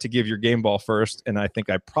floor to give your game ball first. And I think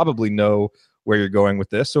I probably know where you're going with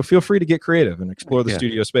this. So feel free to get creative and explore the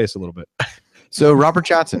studio space a little bit. So Robert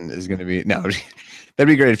Johnson is going to be that'd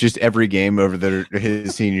be great if just every game over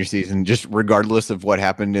his senior season, just regardless of what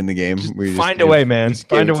happened in the game, we find a way, man.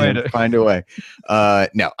 Find a way.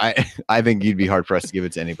 No, I think you'd be hard pressed to give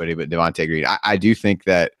it to anybody but Devontae Green. I do think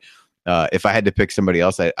that If I had to pick somebody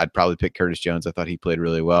else, I'd probably pick Curtis Jones. I thought he played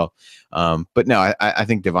really well. But no, I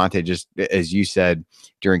think Devontae, just as you said,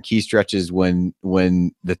 during key stretches when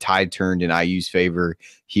the tide turned in IU's favor,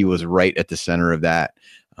 he was right at the center of that.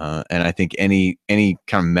 And I think any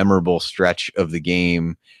kind of memorable stretch of the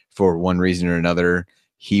game, for one reason or another,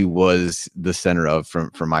 he was the center of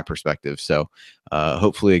from my perspective. So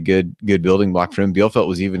hopefully a good building block for him. Bielfeldt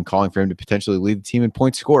was even calling for him to potentially lead the team in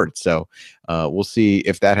points scored. So we'll see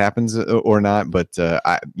if that happens or not. But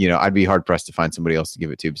I'd be hard pressed to find somebody else to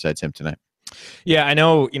give it to besides him tonight. Yeah, I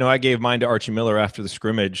know. I gave mine to Archie Miller after the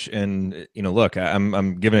scrimmage, and look,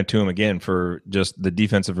 I'm giving it to him again for just the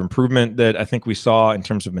defensive improvement that I think we saw in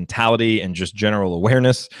terms of mentality and just general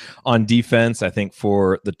awareness on defense. I think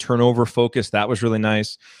for the turnover focus, that was really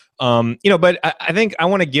nice. But I think I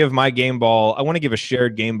want to give my game ball. I want to give a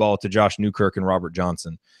shared game ball to Josh Newkirk and Robert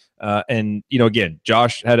Johnson. And again,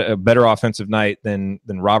 Josh had a better offensive night than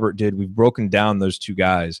Robert did. We've broken down those two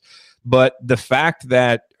guys, but the fact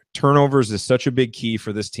that turnovers is such a big key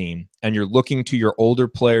for this team, and you're looking to your older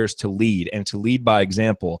players to lead and to lead by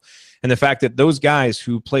example. And the fact that those guys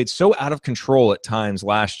who played so out of control at times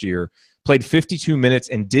last year played 52 minutes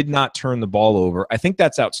and did not turn the ball over, I think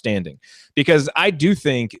that's outstanding, because I do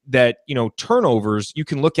think that, turnovers you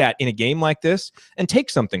can look at in a game like this and take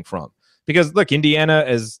something from. Because, look, Indiana,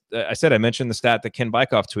 as I said, I mentioned the stat that Ken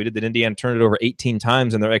Bykoff tweeted that Indiana turned it over 18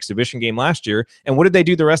 times in their exhibition game last year. And what did they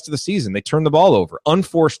do the rest of the season? They turned the ball over,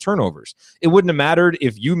 unforced turnovers. It wouldn't have mattered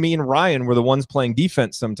if you, me, and Ryan were the ones playing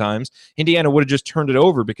defense sometimes. Indiana would have just turned it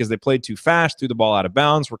over because they played too fast, threw the ball out of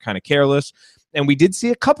bounds, were kind of careless. And we did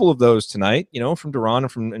see a couple of those tonight, from Duran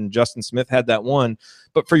and Justin Smith had that one.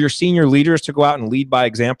 But for your senior leaders to go out and lead by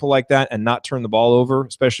example like that and not turn the ball over,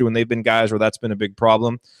 especially when they've been guys where that's been a big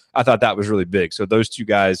problem, I thought that was really big. So those two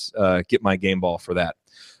guys get my game ball for that.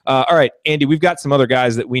 All right, Andy, we've got some other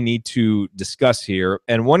guys that we need to discuss here.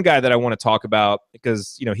 And one guy that I want to talk about,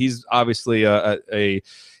 because, he's obviously a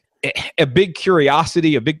big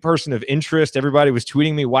curiosity, a big person of interest. Everybody was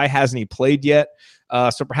tweeting me, why hasn't he played yet?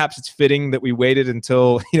 So perhaps it's fitting that we waited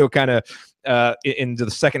until, kind of into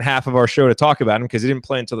the second half of our show to talk about him, because he didn't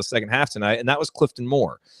play until the second half tonight, and that was Clifton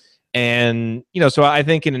Moore. And, so I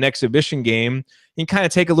think in an exhibition game, you can kind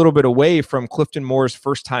of take a little bit away from Clifton Moore's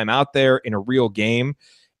first time out there in a real game.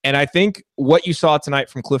 And I think what you saw tonight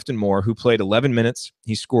from Clifton Moore, who played 11 minutes,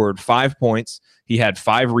 he scored 5 points, he had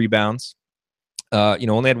 5 rebounds.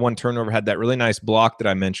 Only had 1 turnover, had that really nice block that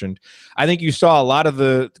I mentioned. I think you saw a lot of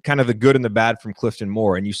the kind of the good and the bad from Clifton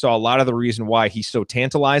Moore, and you saw a lot of the reason why he's so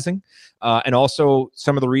tantalizing, and also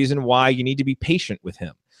some of the reason why you need to be patient with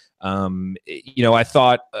him. I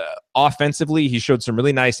thought offensively, he showed some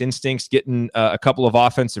really nice instincts, getting a couple of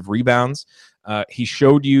offensive rebounds. He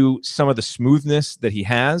showed you some of the smoothness that he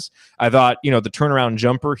has. I thought, the turnaround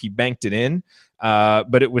jumper, he banked it in.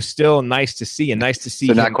 But it was still nice to see, and nice to see.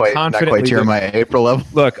 So not quite Jeremiah April level.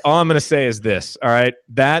 Look, all I'm going to say is this. All right,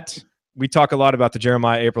 that we talk a lot about the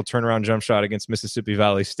Jeremiah April turnaround jump shot against Mississippi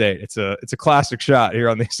Valley State. It's a classic shot here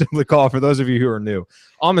on the assembly call for those of you who are new.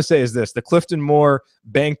 All I'm going to say is this: the Clifton Moore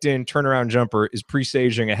banked in turnaround jumper is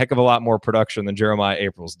presaging a heck of a lot more production than Jeremiah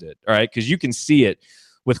April's did. All right, because you can see it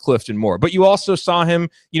with Clifton Moore. But you also saw him,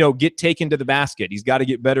 get taken to the basket. He's got to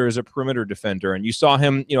get better as a perimeter defender. And you saw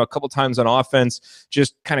him, a couple times on offense,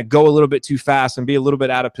 just kind of go a little bit too fast and be a little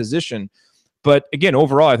bit out of position. But again,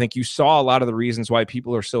 overall, I think you saw a lot of the reasons why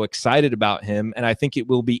people are so excited about him. And I think it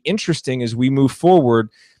will be interesting as we move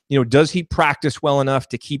forward. Does he practice well enough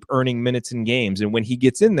to keep earning minutes in games? And when he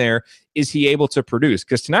gets in there, is he able to produce?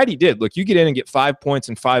 Because tonight he did. Look, you get in and get 5 points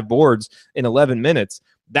and 5 boards in 11 minutes.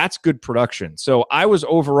 That's good production. So I was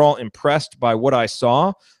overall impressed by what I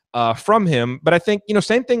saw from him. But I think,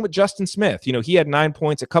 same thing with Justin Smith. He had 9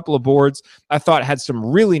 points, a couple of boards. I thought had some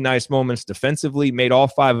really nice moments defensively, made all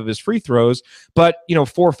 5 of his free throws, but,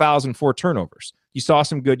 4 fouls and 4 turnovers. You saw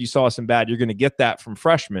some good, you saw some bad. You're going to get that from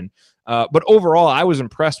freshmen. But overall, I was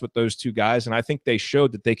impressed with those two guys, and I think they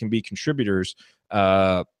showed that they can be contributors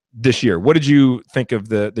this year. What did you think of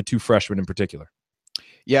the 2 freshmen in particular?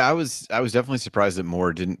 Yeah, I was definitely surprised that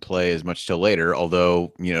Moore didn't play as much till later,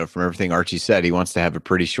 although, from everything Archie said, he wants to have a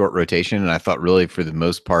pretty short rotation. And I thought really for the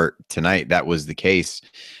most part tonight, that was the case.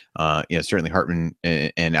 Certainly Hartman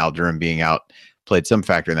and Al Durham being out played some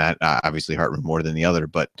factor in that. Obviously Hartman more than the other,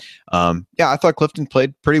 but I thought Clifton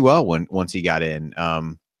played pretty well once he got in.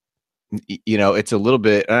 It's a little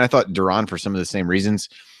bit, and I thought Duran for some of the same reasons.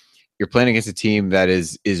 You're playing against a team that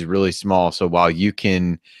is really small. So while you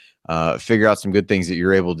can figure out some good things that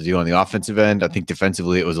you're able to do on the offensive end, I think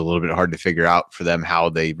defensively it was a little bit hard to figure out for them how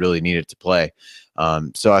they really needed to play.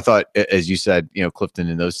 So I thought, as you said, Clifton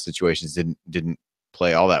in those situations didn't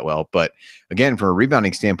play all that well. But again, from a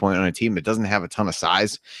rebounding standpoint on a team that doesn't have a ton of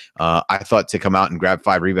size, I thought to come out and grab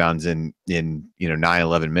 5 rebounds in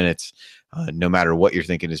 9-11 minutes, no matter what you're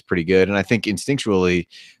thinking, is pretty good. And I think instinctually,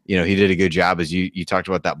 he did a good job. As you talked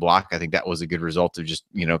about that block, I think that was a good result of just,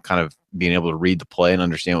 kind of being able to read the play and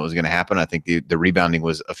understand what was going to happen. I think the rebounding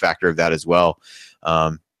was a factor of that as well.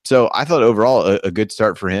 So I thought overall a good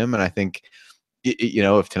start for him. And I think,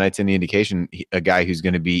 if tonight's any indication, a guy who's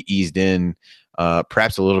going to be eased in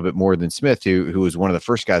perhaps a little bit more than Smith, who was one of the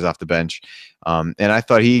first guys off the bench. And I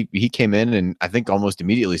thought he came in and I think almost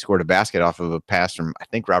immediately scored a basket off of a pass from, I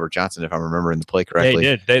think, Robert Johnson, if I'm remembering the play correctly.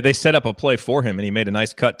 Yeah, he did. They set up a play for him and he made a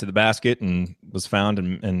nice cut to the basket and was found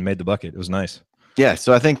and made the bucket. It was nice. Yeah,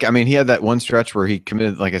 so I think, he had that one stretch where he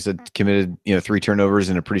committed, like I said, 3 turnovers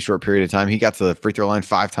in a pretty short period of time. He got to the free throw line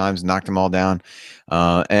 5 times, knocked them all down.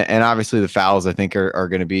 And obviously the fouls, I think, are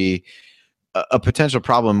going to be a potential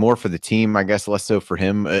problem more for the team, I guess, less so for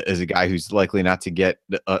him as a guy who's likely not to get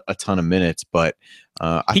a ton of minutes. But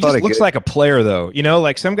he just looks like a player, though.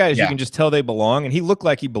 Like some guys, you can just tell they belong, and he looked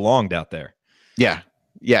like he belonged out there. Yeah,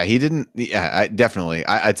 he didn't. Yeah, definitely.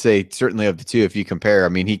 I'd say certainly of the two, if you compare,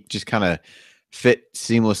 he just kind of fit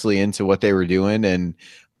seamlessly into what they were doing. And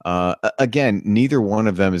again, neither one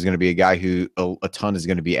of them is going to be a guy who a ton is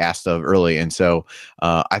going to be asked of early. And so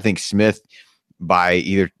I think Smith, by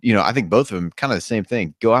either, I think both of them kind of the same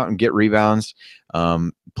thing. Go out and get rebounds,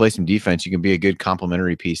 play some defense. You can be a good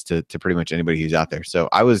complementary piece to pretty much anybody who's out there. So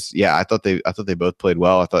I thought they both played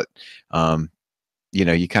well. I thought,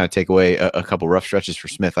 you kind of take away a couple rough stretches for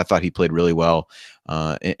Smith. I thought he played really well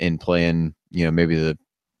in playing, maybe the,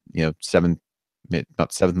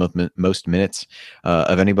 about seventh most minutes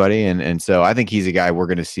of anybody. And so I think he's a guy we're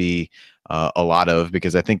going to see a lot of,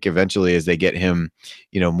 because I think eventually as they get him,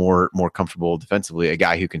 more comfortable defensively, a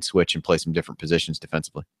guy who can switch and play some different positions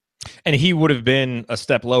defensively. And he would have been a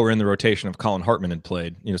step lower in the rotation if Colin Hartman had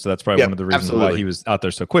played, so that's probably one of the reasons why he was out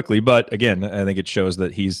there so quickly. But again, I think it shows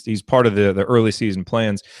that he's part of the early season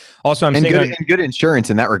plans. Also, I'm seeing good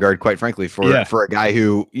insurance in that regard, quite frankly, for a guy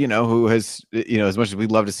who, who has, as much as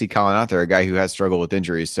we'd love to see Colin out there, a guy who has struggled with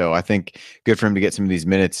injuries. So I think good for him to get some of these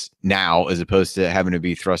minutes now, as opposed to having to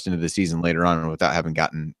be thrust into the season later on without having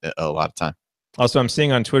gotten a lot of time. Also, I'm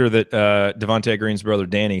seeing on Twitter that Devontae Green's brother,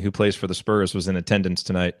 Danny, who plays for the Spurs, was in attendance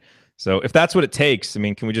tonight. So if that's what it takes,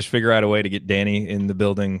 can we just figure out a way to get Danny in the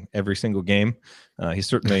building every single game?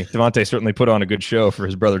 Devontae certainly put on a good show for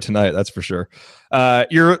his brother tonight. That's for sure.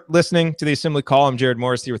 You're listening to the Assembly Call. I'm Jared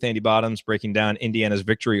Morris here with Andy Bottoms, breaking down Indiana's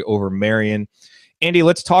victory over Marian. Andy,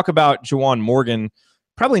 let's talk about Juwan Morgan.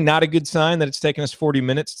 Probably not a good sign that it's taken us 40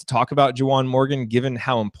 minutes to talk about Juwan Morgan, given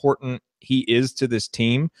how important he is to this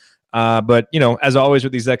team. But, as always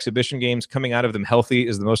with these exhibition games, coming out of them healthy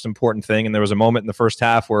is the most important thing. And there was a moment in the first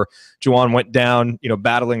half where Juwan went down,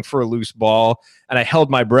 battling for a loose ball, and I held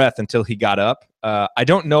my breath until he got up. I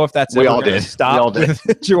don't know if that's ever going to stop with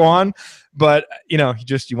Juwan, but, you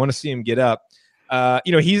want to see him get up.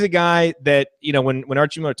 He's a guy that, when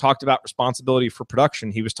Archie Miller talked about responsibility for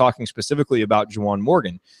production, he was talking specifically about Juwan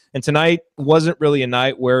Morgan. And tonight wasn't really a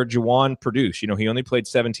night where Juwan produced. He only played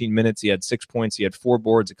 17 minutes. He had 6 points. He had 4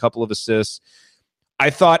 boards, a couple of assists. I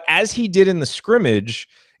thought, as he did in the scrimmage,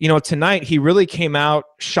 tonight he really came out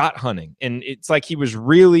shot hunting. And it's like he was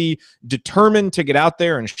really determined to get out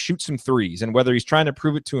there and shoot some threes. And whether he's trying to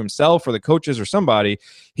prove it to himself or the coaches or somebody,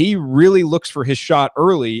 he really looks for his shot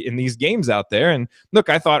early in these games out there. And look,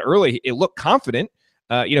 I thought early it looked confident.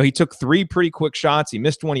 He took 3 pretty quick shots. He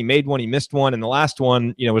missed one, he made one, he missed one. And the last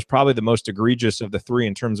one, was probably the most egregious of the 3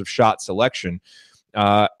 in terms of shot selection.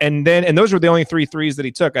 And those were the only 3 threes that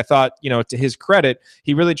he took. I thought, to his credit,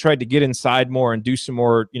 he really tried to get inside more and do some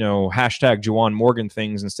more, hashtag Juwan Morgan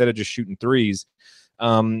things instead of just shooting threes.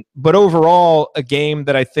 But overall, a game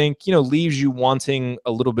that I think, leaves you wanting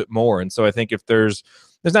a little bit more. And so I think if there's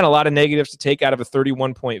not a lot of negatives to take out of a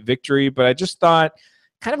 31-point victory, but I just thought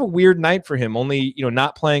kind of a weird night for him, only,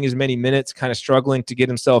 not playing as many minutes, kind of struggling to get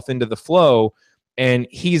himself into the flow. And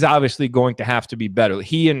he's obviously going to have to be better.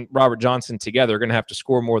 He and Robert Johnson together are going to have to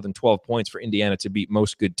score more than 12 points for Indiana to beat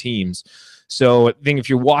most good teams. So I think if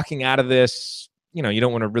you're walking out of this, you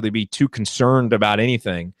don't want to really be too concerned about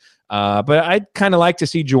anything. But I'd kind of like to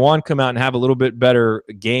see Juwan come out and have a little bit better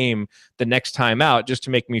game the next time out, just to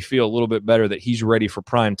make me feel a little bit better that he's ready for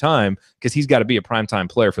prime time, because he's got to be a prime time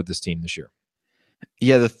player for this team this year.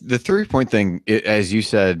 Yeah, the 3-point thing, as you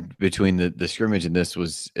said, between the scrimmage and this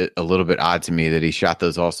was a little bit odd to me that he shot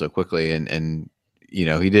those all so quickly. And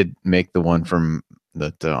he did make the one from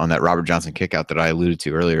on that Robert Johnson kick out that I alluded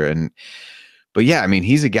to earlier. But yeah,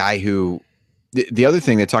 he's a guy who, The other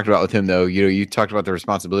thing they talked about with him, though, you talked about the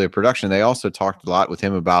responsibility of production. They also talked a lot with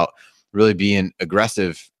him about really being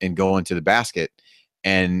aggressive and going to the basket,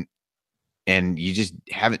 and you just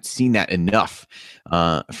haven't seen that enough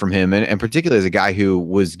from him, and particularly as a guy who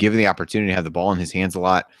was given the opportunity to have the ball in his hands a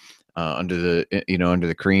lot under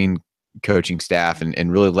the Crean coaching staff,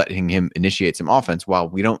 and really letting him initiate some offense. While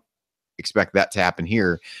we don't expect that to happen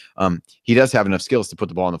here, he does have enough skills to put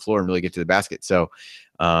the ball on the floor and really get to the basket. So,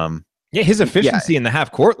 his efficiency in the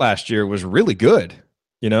half court last year was really good.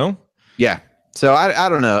 Yeah. So I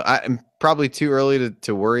don't know. I'm probably too early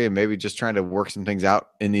to worry, and maybe just trying to work some things out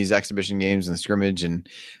in these exhibition games and scrimmage and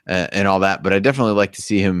all that. But I definitely like to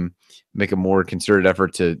see him make a more concerted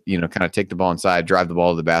effort to, kind of take the ball inside, drive the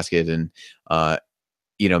ball to the basket, and,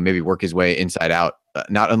 maybe work his way inside out.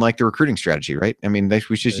 Not unlike the recruiting strategy, right? I mean,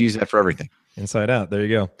 we should use that for everything. Inside out. There you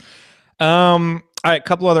go. All right, a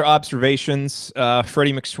couple other observations.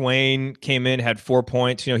 Freddie McSwain came in, had 4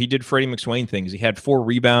 points. He did Freddie McSwain things. He had 4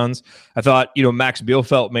 rebounds. I thought, Max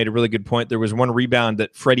Bielfeldt made a really good point. There was one rebound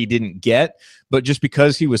that Freddie didn't get, but just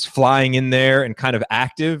because he was flying in there and kind of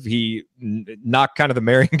active, he knocked kind of the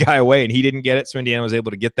Marian guy away, and he didn't get it. So Indiana was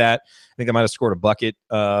able to get that. I think they might have scored a bucket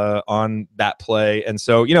on that play. And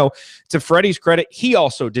so, to Freddie's credit, he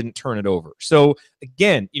also didn't turn it over. So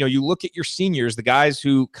again, you look at your seniors, the guys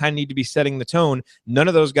who kind of need to be setting the tone. None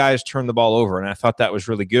of those guys turned the ball over, and I thought that was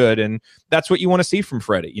really good. And that's what you want to see from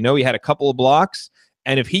Freddie. He had a couple of blocks,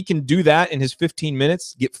 and if he can do that in his 15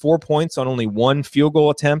 minutes, get 4 points on only 1 field goal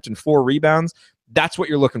attempt and 4 rebounds, that's what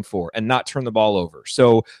you're looking for, and not turn the ball over.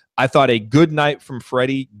 So I thought a good night from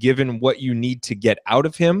Freddie, given what you need to get out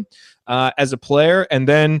of him as a player. And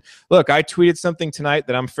then, look, I tweeted something tonight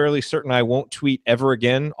that I'm fairly certain I won't tweet ever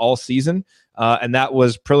again all season. And that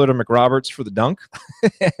was Prillard and McRoberts for the dunk.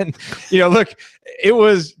 And, look, it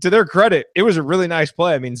was, to their credit, it was a really nice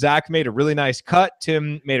play. I mean, Zach made a really nice cut.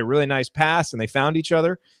 Tim made a really nice pass, and they found each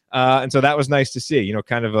other. And so that was nice to see,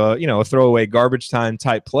 kind of a throwaway garbage time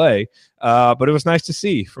type play. But it was nice to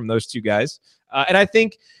see from those two guys. And I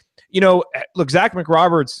think, look, Zach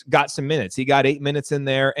McRoberts got some minutes. He got 8 minutes in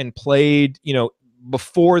there and played,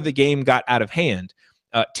 before the game got out of hand.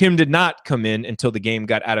 Tim did not come in until the game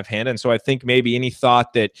got out of hand. And so I think maybe any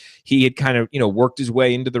thought that he had kind of, worked his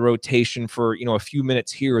way into the rotation for, a few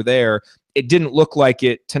minutes here or there, it didn't look like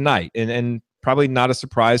it tonight. And probably not a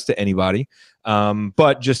surprise to anybody,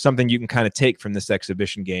 but just something you can kind of take from this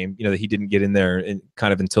exhibition game, that he didn't get in there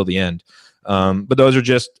kind of until the end. But those are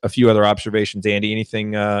just a few other observations. Andy,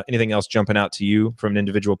 anything else jumping out to you from an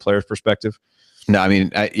individual player's perspective? No, I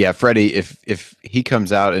mean, Freddie, if he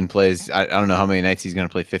comes out and plays, I don't know how many nights he's going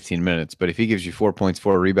to play 15 minutes, but if he gives you 4 points,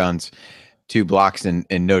 4 rebounds, 2 blocks, and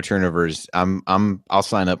no turnovers, I'll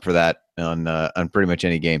sign up for that on pretty much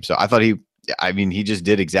any game. So I thought he just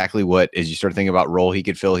did exactly what, as you start thinking about role he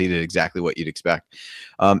could fill, he did exactly what you'd expect.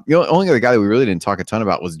 The only other guy that we really didn't talk a ton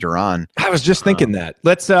about was Duran. I was just thinking that.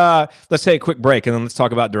 Let's take a quick break, and then let's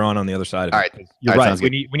talk about Duran on the other side of it. All right. You're right.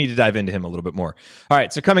 We need to dive into him a little bit more. All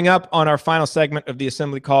right. So coming up on our final segment of the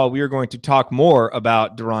Assembly Call, we are going to talk more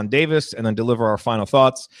about Duran Davis and then deliver our final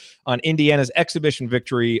thoughts on Indiana's exhibition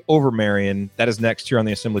victory over Marian. That is next here on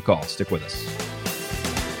the Assembly Call. Stick with us.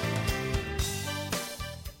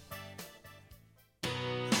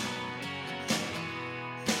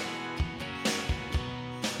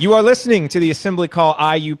 You are listening to the Assembly Call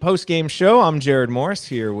IU postgame show. I'm Jared Morris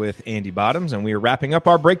here with Andy Bottoms, and we are wrapping up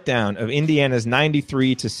our breakdown of Indiana's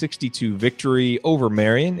 93-62 victory over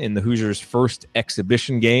Marian in the Hoosiers' first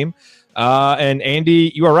exhibition game. And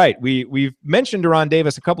Andy, you are right. We've mentioned Duran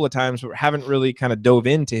Davis a couple of times, but haven't really kind of dove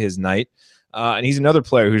into his night. And he's another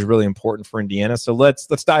player who's really important for Indiana. So let's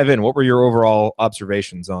dive in. What were your overall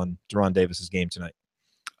observations on Duran Davis's game tonight?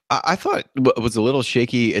 I thought it was a little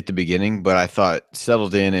shaky at the beginning, but I thought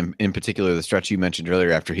settled in particular the stretch you mentioned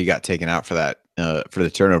earlier after he got taken out for that for the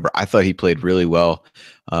turnover. I thought he played really well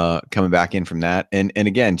coming back in from that, and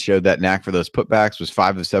again showed that knack for those putbacks. Was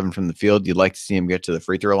 5 of 7 from the field. You'd like to see him get to the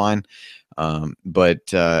free throw line,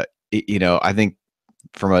 but I think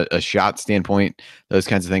from a shot standpoint, those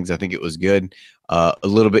kinds of things, I think it was good. A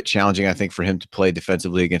little bit challenging, I think, for him to play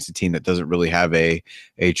defensively against a team that doesn't really have a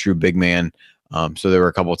true big man. So there were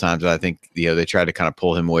a couple of times that I think, they tried to kind of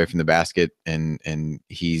pull him away from the basket, and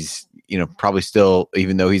he's, probably still,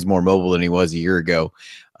 even though he's more mobile than he was a year ago,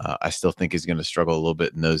 I still think he's going to struggle a little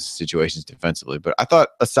bit in those situations defensively. But I thought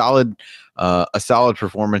a solid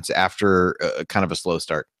performance after kind of a slow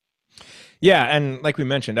start. Yeah, and like we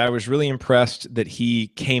mentioned, I was really impressed that he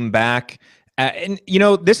came back And,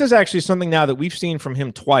 this is actually something now that we've seen from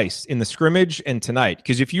him twice in the scrimmage and tonight.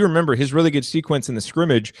 Because if you remember, his really good sequence in the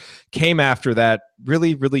scrimmage came after that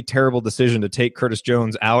really, really terrible decision to take Curtis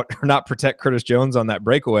Jones out or not protect Curtis Jones on that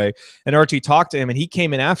breakaway. And Archie talked to him, and he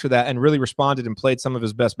came in after that and really responded and played some of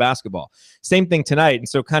his best basketball. Same thing tonight. And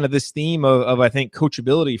so kind of this theme of I think,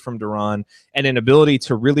 coachability from Duran and an ability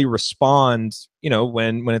to really respond,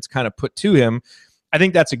 when it's kind of put to him, I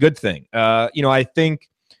think that's a good thing. I think,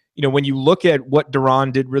 when you look at what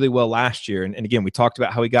Duran did really well last year, and again, we talked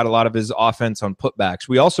about how he got a lot of his offense on putbacks.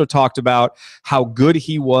 We also talked about how good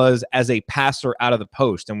he was as a passer out of the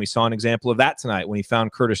post, and we saw an example of that tonight when he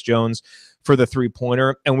found Curtis Jones for the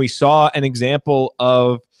three-pointer, and we saw an example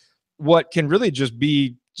of what can really just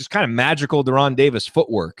be just kind of magical Duran Davis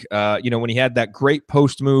footwork. When he had that great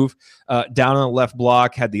post move down on the left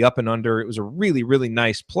block, had the up and under, it was a really, really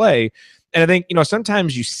nice play. And I think,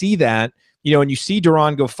 sometimes you see that, and you see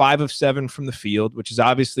Duran go 5 of 7 from the field, which is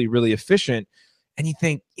obviously really efficient. And you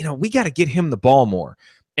think, we got to get him the ball more.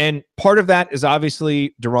 And part of that is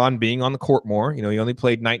obviously Duran being on the court more. He only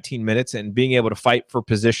played 19 minutes and being able to fight for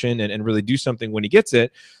position and really do something when he gets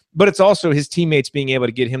it. But it's also his teammates being able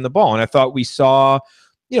to get him the ball. And I thought we saw,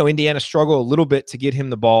 Indiana struggle a little bit to get him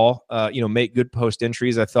the ball, make good post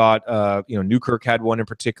entries. I thought, Newkirk had one in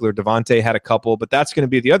particular. Devontae had a couple, but that's going to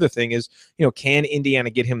be the other thing is, can Indiana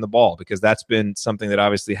get him the ball? Because that's been something that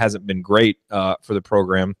obviously hasn't been great for the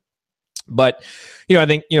program. But, I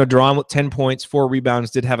think, Duran with 10 points, 4 rebounds,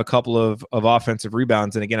 did have a couple of offensive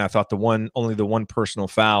rebounds. And again, I thought only the one personal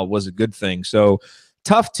foul was a good thing. So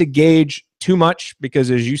tough to gauge too much because,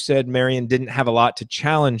 as you said, Marian didn't have a lot to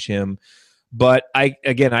challenge him. But I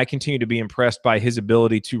continue to be impressed by his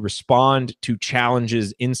ability to respond to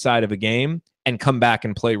challenges inside of a game and come back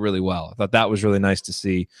and play really well. I thought that was really nice to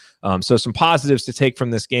see. So some positives to take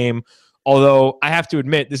from this game. Although I have to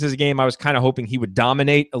admit, this is a game I was kind of hoping he would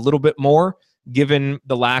dominate a little bit more, given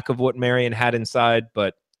the lack of what Marian had inside.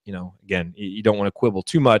 But, again, you don't want to quibble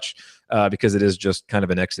too much because it is just kind of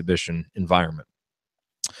an exhibition environment.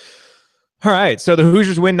 All right, so the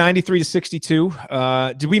Hoosiers win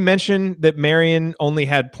 93-62. Did we mention that Marian only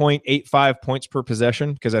had 0.85 points per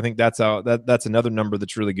possession? Because I think that's another number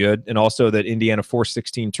that's really good. And also that Indiana forced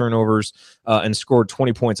 16 turnovers and scored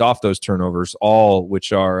 20 points off those turnovers, all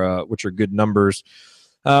which are good numbers.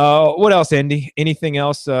 What else, Andy? Anything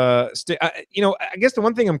else? I guess the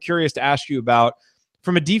one thing I'm curious to ask you about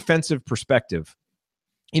from a defensive perspective,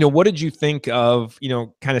 what did you think of,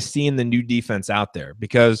 kind of seeing the new defense out there?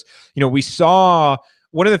 Because, we saw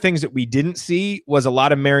one of the things that we didn't see was a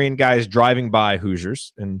lot of Marian guys driving by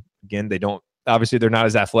Hoosiers. And again, they're not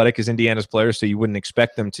as athletic as Indiana's players, so you wouldn't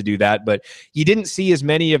expect them to do that. But you didn't see as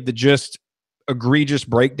many of the just egregious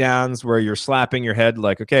breakdowns where you're slapping your head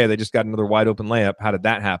like, okay, they just got another wide open layup. How did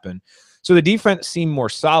that happen? So the defense seemed more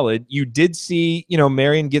solid. You did see,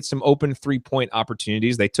 Marian get some open 3-point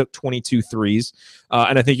opportunities. They took 22 threes.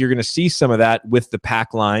 And I think you're going to see some of that with the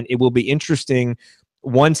pack line. It will be interesting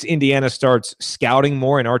once Indiana starts scouting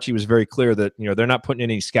more. And Archie was very clear that, they're not putting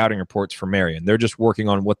in any scouting reports for Marian. They're just working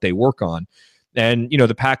on what they work on. And,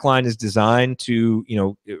 the pack line is designed to,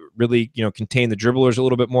 really, contain the dribblers a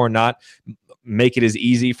little bit more, not make it as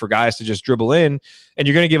easy for guys to just dribble in. And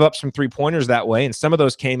you're going to give up some 3-pointers that way. And some of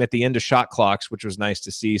those came at the end of shot clocks, which was nice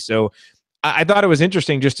to see. So I thought it was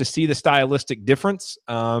interesting just to see the stylistic difference.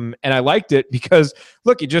 And I liked it because,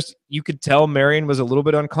 look, you could tell Marian was a little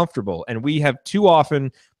bit uncomfortable. And we have too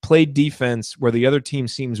often played defense where the other team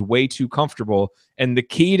seems way too comfortable. And the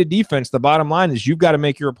key to defense, the bottom line is you've got to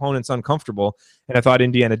make your opponents uncomfortable. And I thought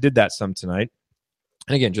Indiana did that some tonight.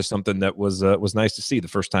 And again, just something that was nice to see the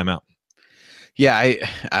first time out. Yeah,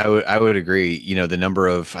 I would agree. The number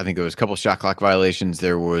of, I think there was a couple shot clock violations.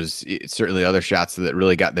 There was certainly other shots that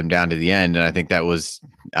really got them down to the end. And I think that was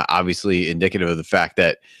obviously indicative of the fact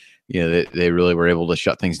that, they really were able to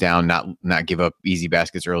shut things down, not give up easy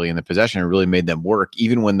baskets early in the possession, and really made them work.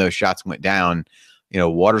 Even when those shots went down,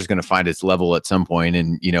 water's going to find its level at some point.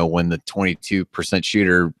 And, when the 22%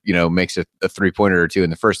 shooter, makes a 3-pointer or two in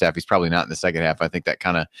the first half, he's probably not in the second half. I think that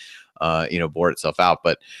kind of, bore itself out.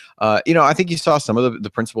 But, I think you saw some of the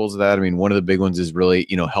principles of that. I mean, one of the big ones is really,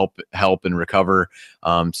 help and recover.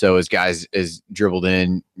 So as guys is dribbled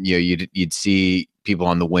in, you'd see people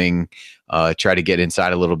on the wing try to get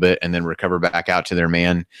inside a little bit and then recover back out to their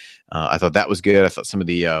man. I thought that was good. I thought some of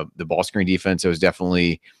the ball screen defense, it was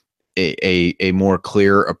definitely a more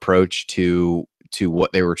clear approach to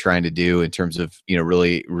what they were trying to do in terms of,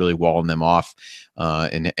 really, really walling them off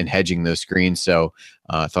and hedging those screens. So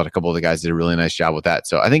I thought a couple of the guys did a really nice job with that.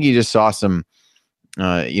 So I think you just saw some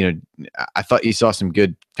I thought you saw some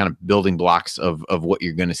good kind of building blocks of what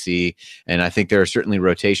you're going to see. And I think there are certainly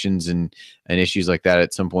rotations and issues like that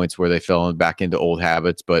at some points where they fell back into old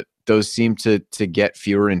habits, but those seem to get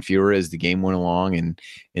fewer and fewer as the game went along, and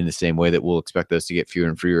in the same way that we'll expect those to get fewer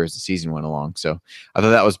and fewer as the season went along. So I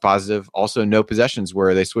thought that was positive. Also, no possessions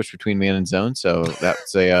where they switched between man and zone. So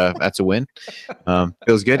that's a win.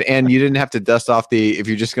 Feels good. And you didn't have to dust off the, if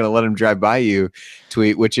you're just going to let them drive by you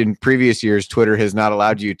tweet, which in previous years, Twitter has not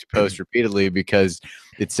allowed you to post repeatedly because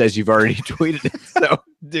it says you've already tweeted it. So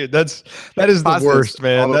dude, that is the worst,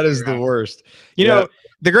 man. That is the worst. You know,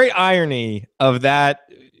 the great irony of that,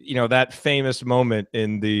 that famous moment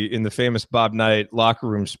in the famous Bob Knight locker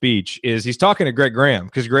room speech is he's talking to Greg Graham,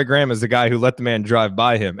 because Greg Graham is the guy who let the man drive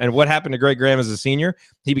by him. And what happened to Greg Graham as a senior?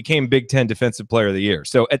 He became Big Ten Defensive Player of the Year.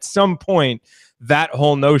 So at some point, that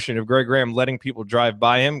whole notion of Greg Graham letting people drive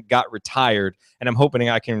by him got retired. And I'm hoping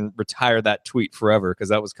I can retire that tweet forever, because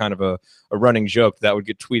that was kind of a running joke that would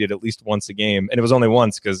get tweeted at least once a game. And it was only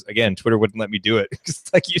once because, again, Twitter wouldn't let me do it. Because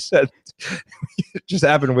like you said, it just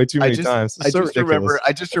happened way too many times. I just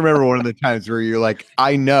remember one of the times where you're like,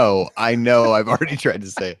 I know, I've already tried to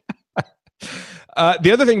say it.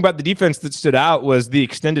 The other thing about the defense that stood out was the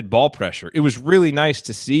extended ball pressure. It was really nice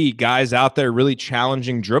to see guys out there really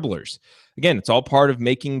challenging dribblers. Again, it's all part of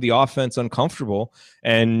making the offense uncomfortable.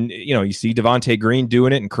 And, you see Devontae Green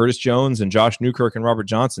doing it, and Curtis Jones and Josh Newkirk and Robert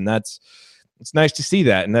Johnson. It's nice to see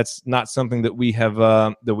that. And that's not something that we have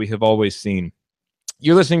always seen.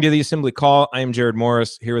 You're listening to the Assembly Call. I am Jared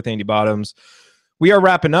Morris here with Andy Bottoms. We are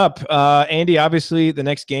wrapping up. Andy, obviously, the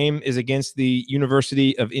next game is against the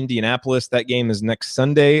University of Indianapolis. That game is next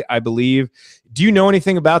Sunday, I believe. Do you know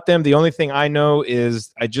anything about them? The only thing I know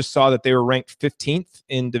is I just saw that they were ranked 15th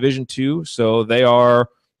in Division II, so they are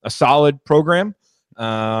a solid program.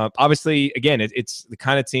 Obviously, again, it's the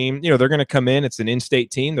kind of team, they're going to come in. It's an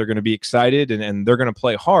in-state team. They're going to be excited, and they're going to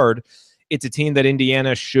play hard. It's a team that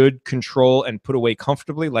Indiana should control and put away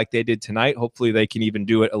comfortably like they did tonight. Hopefully they can even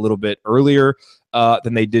do it a little bit earlier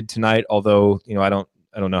than they did tonight, although I don't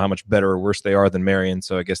know how much better or worse they are than Marian,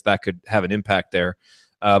 so I guess that could have an impact there.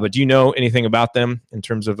 But do you know anything about them in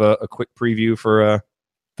terms of a quick preview for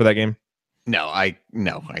that game? No, I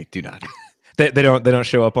do not. They don't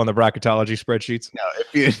show up on the bracketology spreadsheets?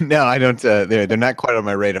 No, I don't. They're not quite on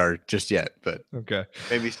my radar just yet, but okay,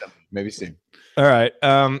 maybe soon. All right.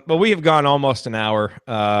 Well, we have gone almost an hour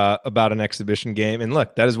about an exhibition game. And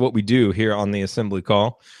look, that is what we do here on the Assembly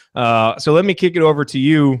Call. So let me kick it over to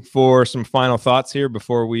you for some final thoughts here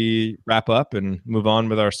before we wrap up and move on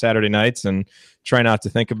with our Saturday nights and try not to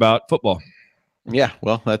think about football. Yeah,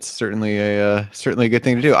 well, that's certainly a good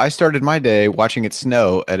thing to do. I started my day watching it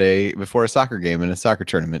snow before a soccer game in a soccer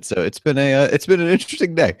tournament. So it's been an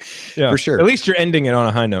interesting day, for sure. At least you're ending it on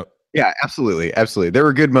a high note. Yeah, absolutely. There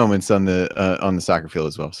were good moments on the soccer field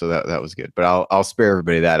as well, so that was good. But I'll spare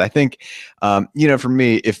everybody that. I think, for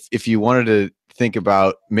me, if you wanted to think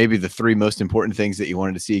about maybe the three most important things that you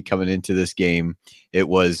wanted to see coming into this game, it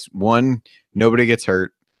was 1, nobody gets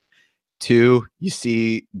hurt. 2, you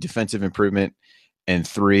see defensive improvement, and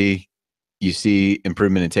 3, you see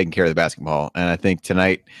improvement in taking care of the basketball. And I think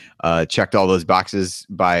tonight checked all those boxes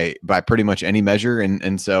by pretty much any measure.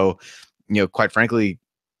 And so, quite frankly,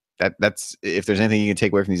 that's if there's anything you can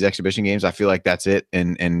take away from these exhibition games, I feel like that's it.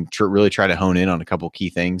 And really try to hone in on a couple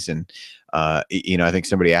key things. And I think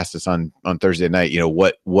somebody asked us on Thursday night,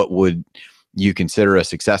 what would you consider a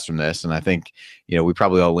success from this? And I think we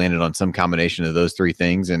probably all landed on some combination of those three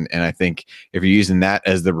things. And I think if you're using that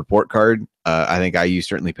as the report card, I think IU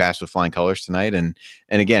certainly passed with flying colors tonight. And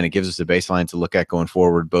again, it gives us a baseline to look at going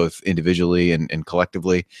forward, both individually and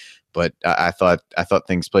collectively. But I thought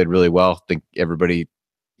things played really well. I think everybody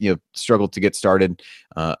struggled to get started.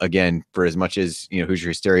 Again, for as much as Hoosier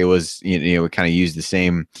hysteria was, we kind of used the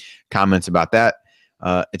same comments about that.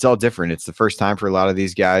 It's all different. It's the first time for a lot of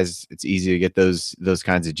these guys. It's easy to get those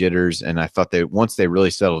kinds of jitters. And I thought that once they really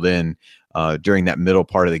settled in during that middle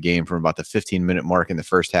part of the game, from about the 15-minute mark in the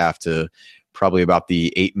first half to probably about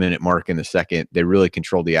the 8-minute mark in the second, they really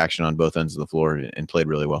controlled the action on both ends of the floor and played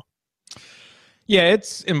really well. Yeah,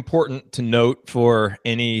 it's important to note for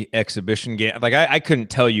any exhibition game. Like I couldn't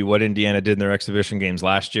tell you what Indiana did in their exhibition games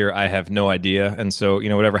last year. I have no idea. And so,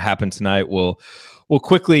 whatever happened tonight will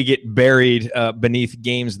quickly get buried beneath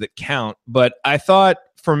games that count. But I thought,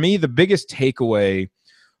 for me, the biggest takeaway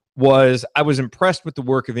was I was impressed with the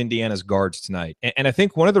work of Indiana's guards tonight. And I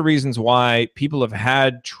think one of the reasons why people have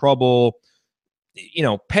had trouble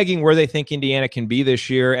pegging where they think Indiana can be this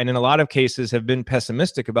year, and in a lot of cases have been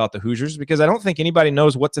pessimistic about the Hoosiers because I don't think anybody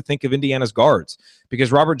knows what to think of Indiana's guards,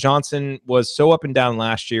 because Robert Johnson was so up and down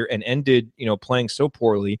last year and ended, playing so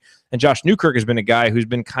poorly. And Josh Newkirk has been a guy who's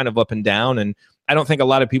been kind of up and down, and I don't think a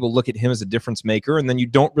lot of people look at him as a difference maker. And then you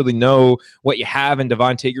don't really know what you have in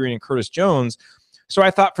Devontae Green and Curtis Jones. So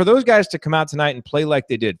I thought for those guys to come out tonight and play like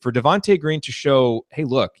they did, for Devontae Green to show, hey,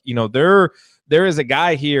 look, there is a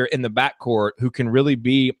guy here in the backcourt who can really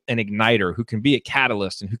be an igniter, who can be a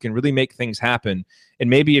catalyst, and who can really make things happen. And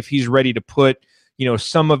maybe if he's ready to put,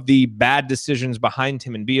 some of the bad decisions behind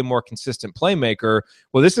him and be a more consistent playmaker,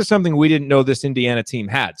 well, this is something we didn't know this Indiana team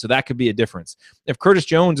had. So that could be a difference. If Curtis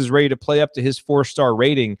Jones is ready to play up to his 4-star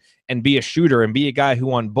rating and be a shooter and be a guy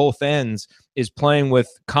who on both ends is playing with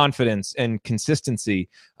confidence and consistency,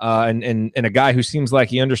 and a guy who seems like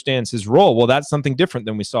he understands his role, well, that's something different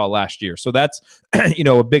than we saw last year. So that's,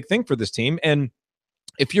 a big thing for this team. And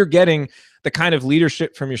if you're getting the kind of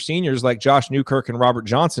leadership from your seniors like Josh Newkirk and Robert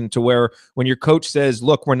Johnson, to where when your coach says,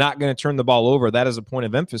 look, we're not going to turn the ball over, that is a point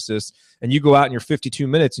of emphasis, and you go out in your 52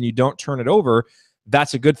 minutes and you don't turn it over,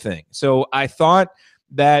 that's a good thing. So I thought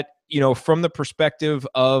that, from the perspective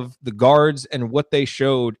of the guards and what they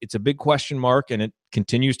showed, it's a big question mark, and it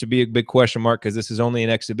continues to be a big question mark because this is only an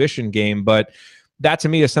exhibition game. But that to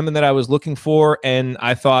me is something that I was looking for, and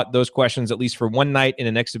I thought those questions, at least for one night in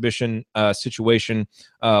an exhibition situation,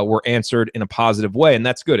 were answered in a positive way, and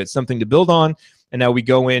that's good. It's something to build on. And now we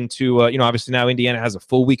go into, obviously now Indiana has a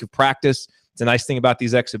full week of practice. It's a nice thing about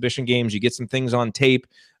these exhibition games. You get some things on tape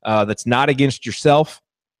that's not against yourself.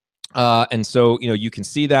 And so, you can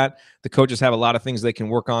see that the coaches have a lot of things they can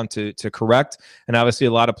work on to correct. And obviously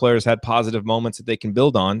a lot of players had positive moments that they can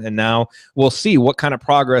build on. And now we'll see what kind of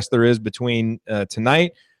progress there is between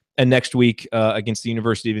tonight and next week against the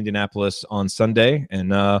University of Indianapolis on Sunday.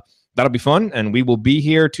 And that'll be fun. And we will be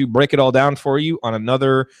here to break it all down for you on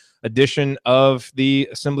another edition of the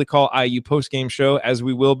Assembly Call IU postgame show, as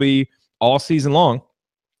we will be all season long,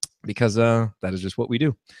 because that is just what we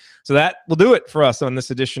do. So that will do it for us on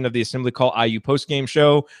this edition of the Assembly Call IU postgame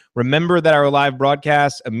show. Remember that our live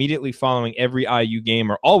broadcasts immediately following every IU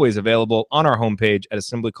game are always available on our homepage at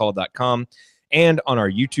assemblycall.com and on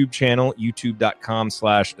our YouTube channel,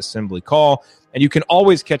 youtube.com/assemblycall. And you can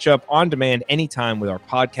always catch up on demand anytime with our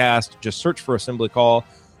podcast. Just search for Assembly Call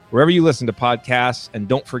wherever you listen to podcasts. And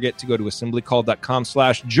don't forget to go to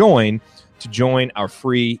assemblycall.com/join to join our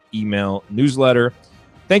free email newsletter.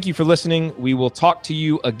 Thank you for listening. We will talk to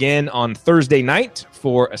you again on Thursday night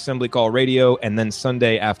for Assembly Call Radio, and then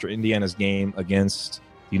Sunday after Indiana's game against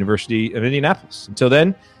the University of Indianapolis. Until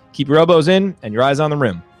then, keep your elbows in and your eyes on the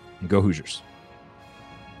rim, and go Hoosiers.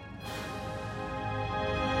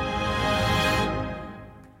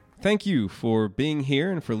 Thank you for being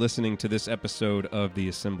here and for listening to this episode of the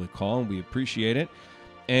Assembly Call. We appreciate it.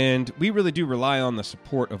 And we really do rely on the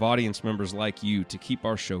support of audience members like you to keep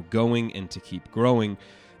our show going and to keep growing.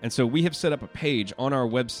 And so we have set up a page on our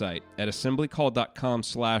website at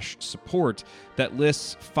assemblycall.com/support that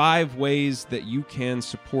lists 5 ways that you can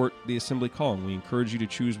support the Assembly Call. And we encourage you to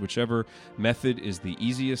choose whichever method is the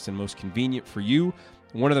easiest and most convenient for you.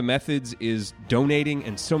 One of the methods is donating,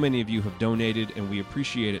 and so many of you have donated, and we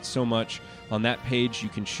appreciate it so much. On that page, you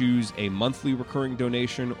can choose a monthly recurring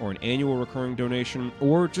donation or an annual recurring donation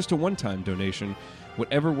or just a one-time donation,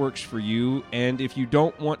 whatever works for you. And if you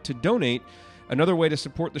don't want to donate, another way to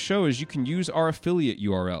support the show is you can use our affiliate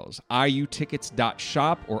URLs,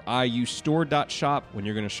 iutickets.shop or iustore.shop, when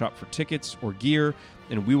you're going to shop for tickets or gear,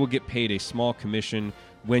 and we will get paid a small commission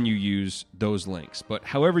when you use those links. But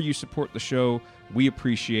however you support the show, we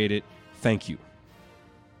appreciate it. Thank you.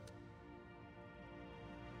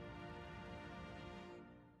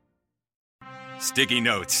 Sticky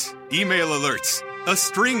notes, email alerts, a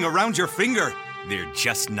string around your finger. They're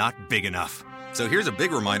just not big enough. So here's a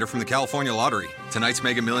big reminder from the California Lottery. Tonight's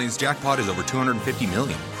Mega Millions jackpot is over $250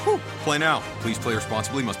 million. Whew. Play now. Please play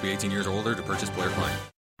responsibly. Must be 18 years or older to purchase player client.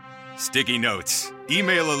 Sticky notes,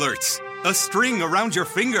 email alerts, a string around your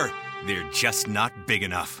finger. They're just not big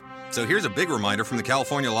enough. So here's a big reminder from the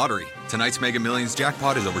California Lottery. Tonight's Mega Millions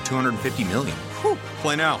jackpot is over $250 million. Whew.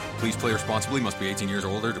 Play now. Please play responsibly. Must be 18 years or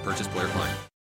older to purchase player client.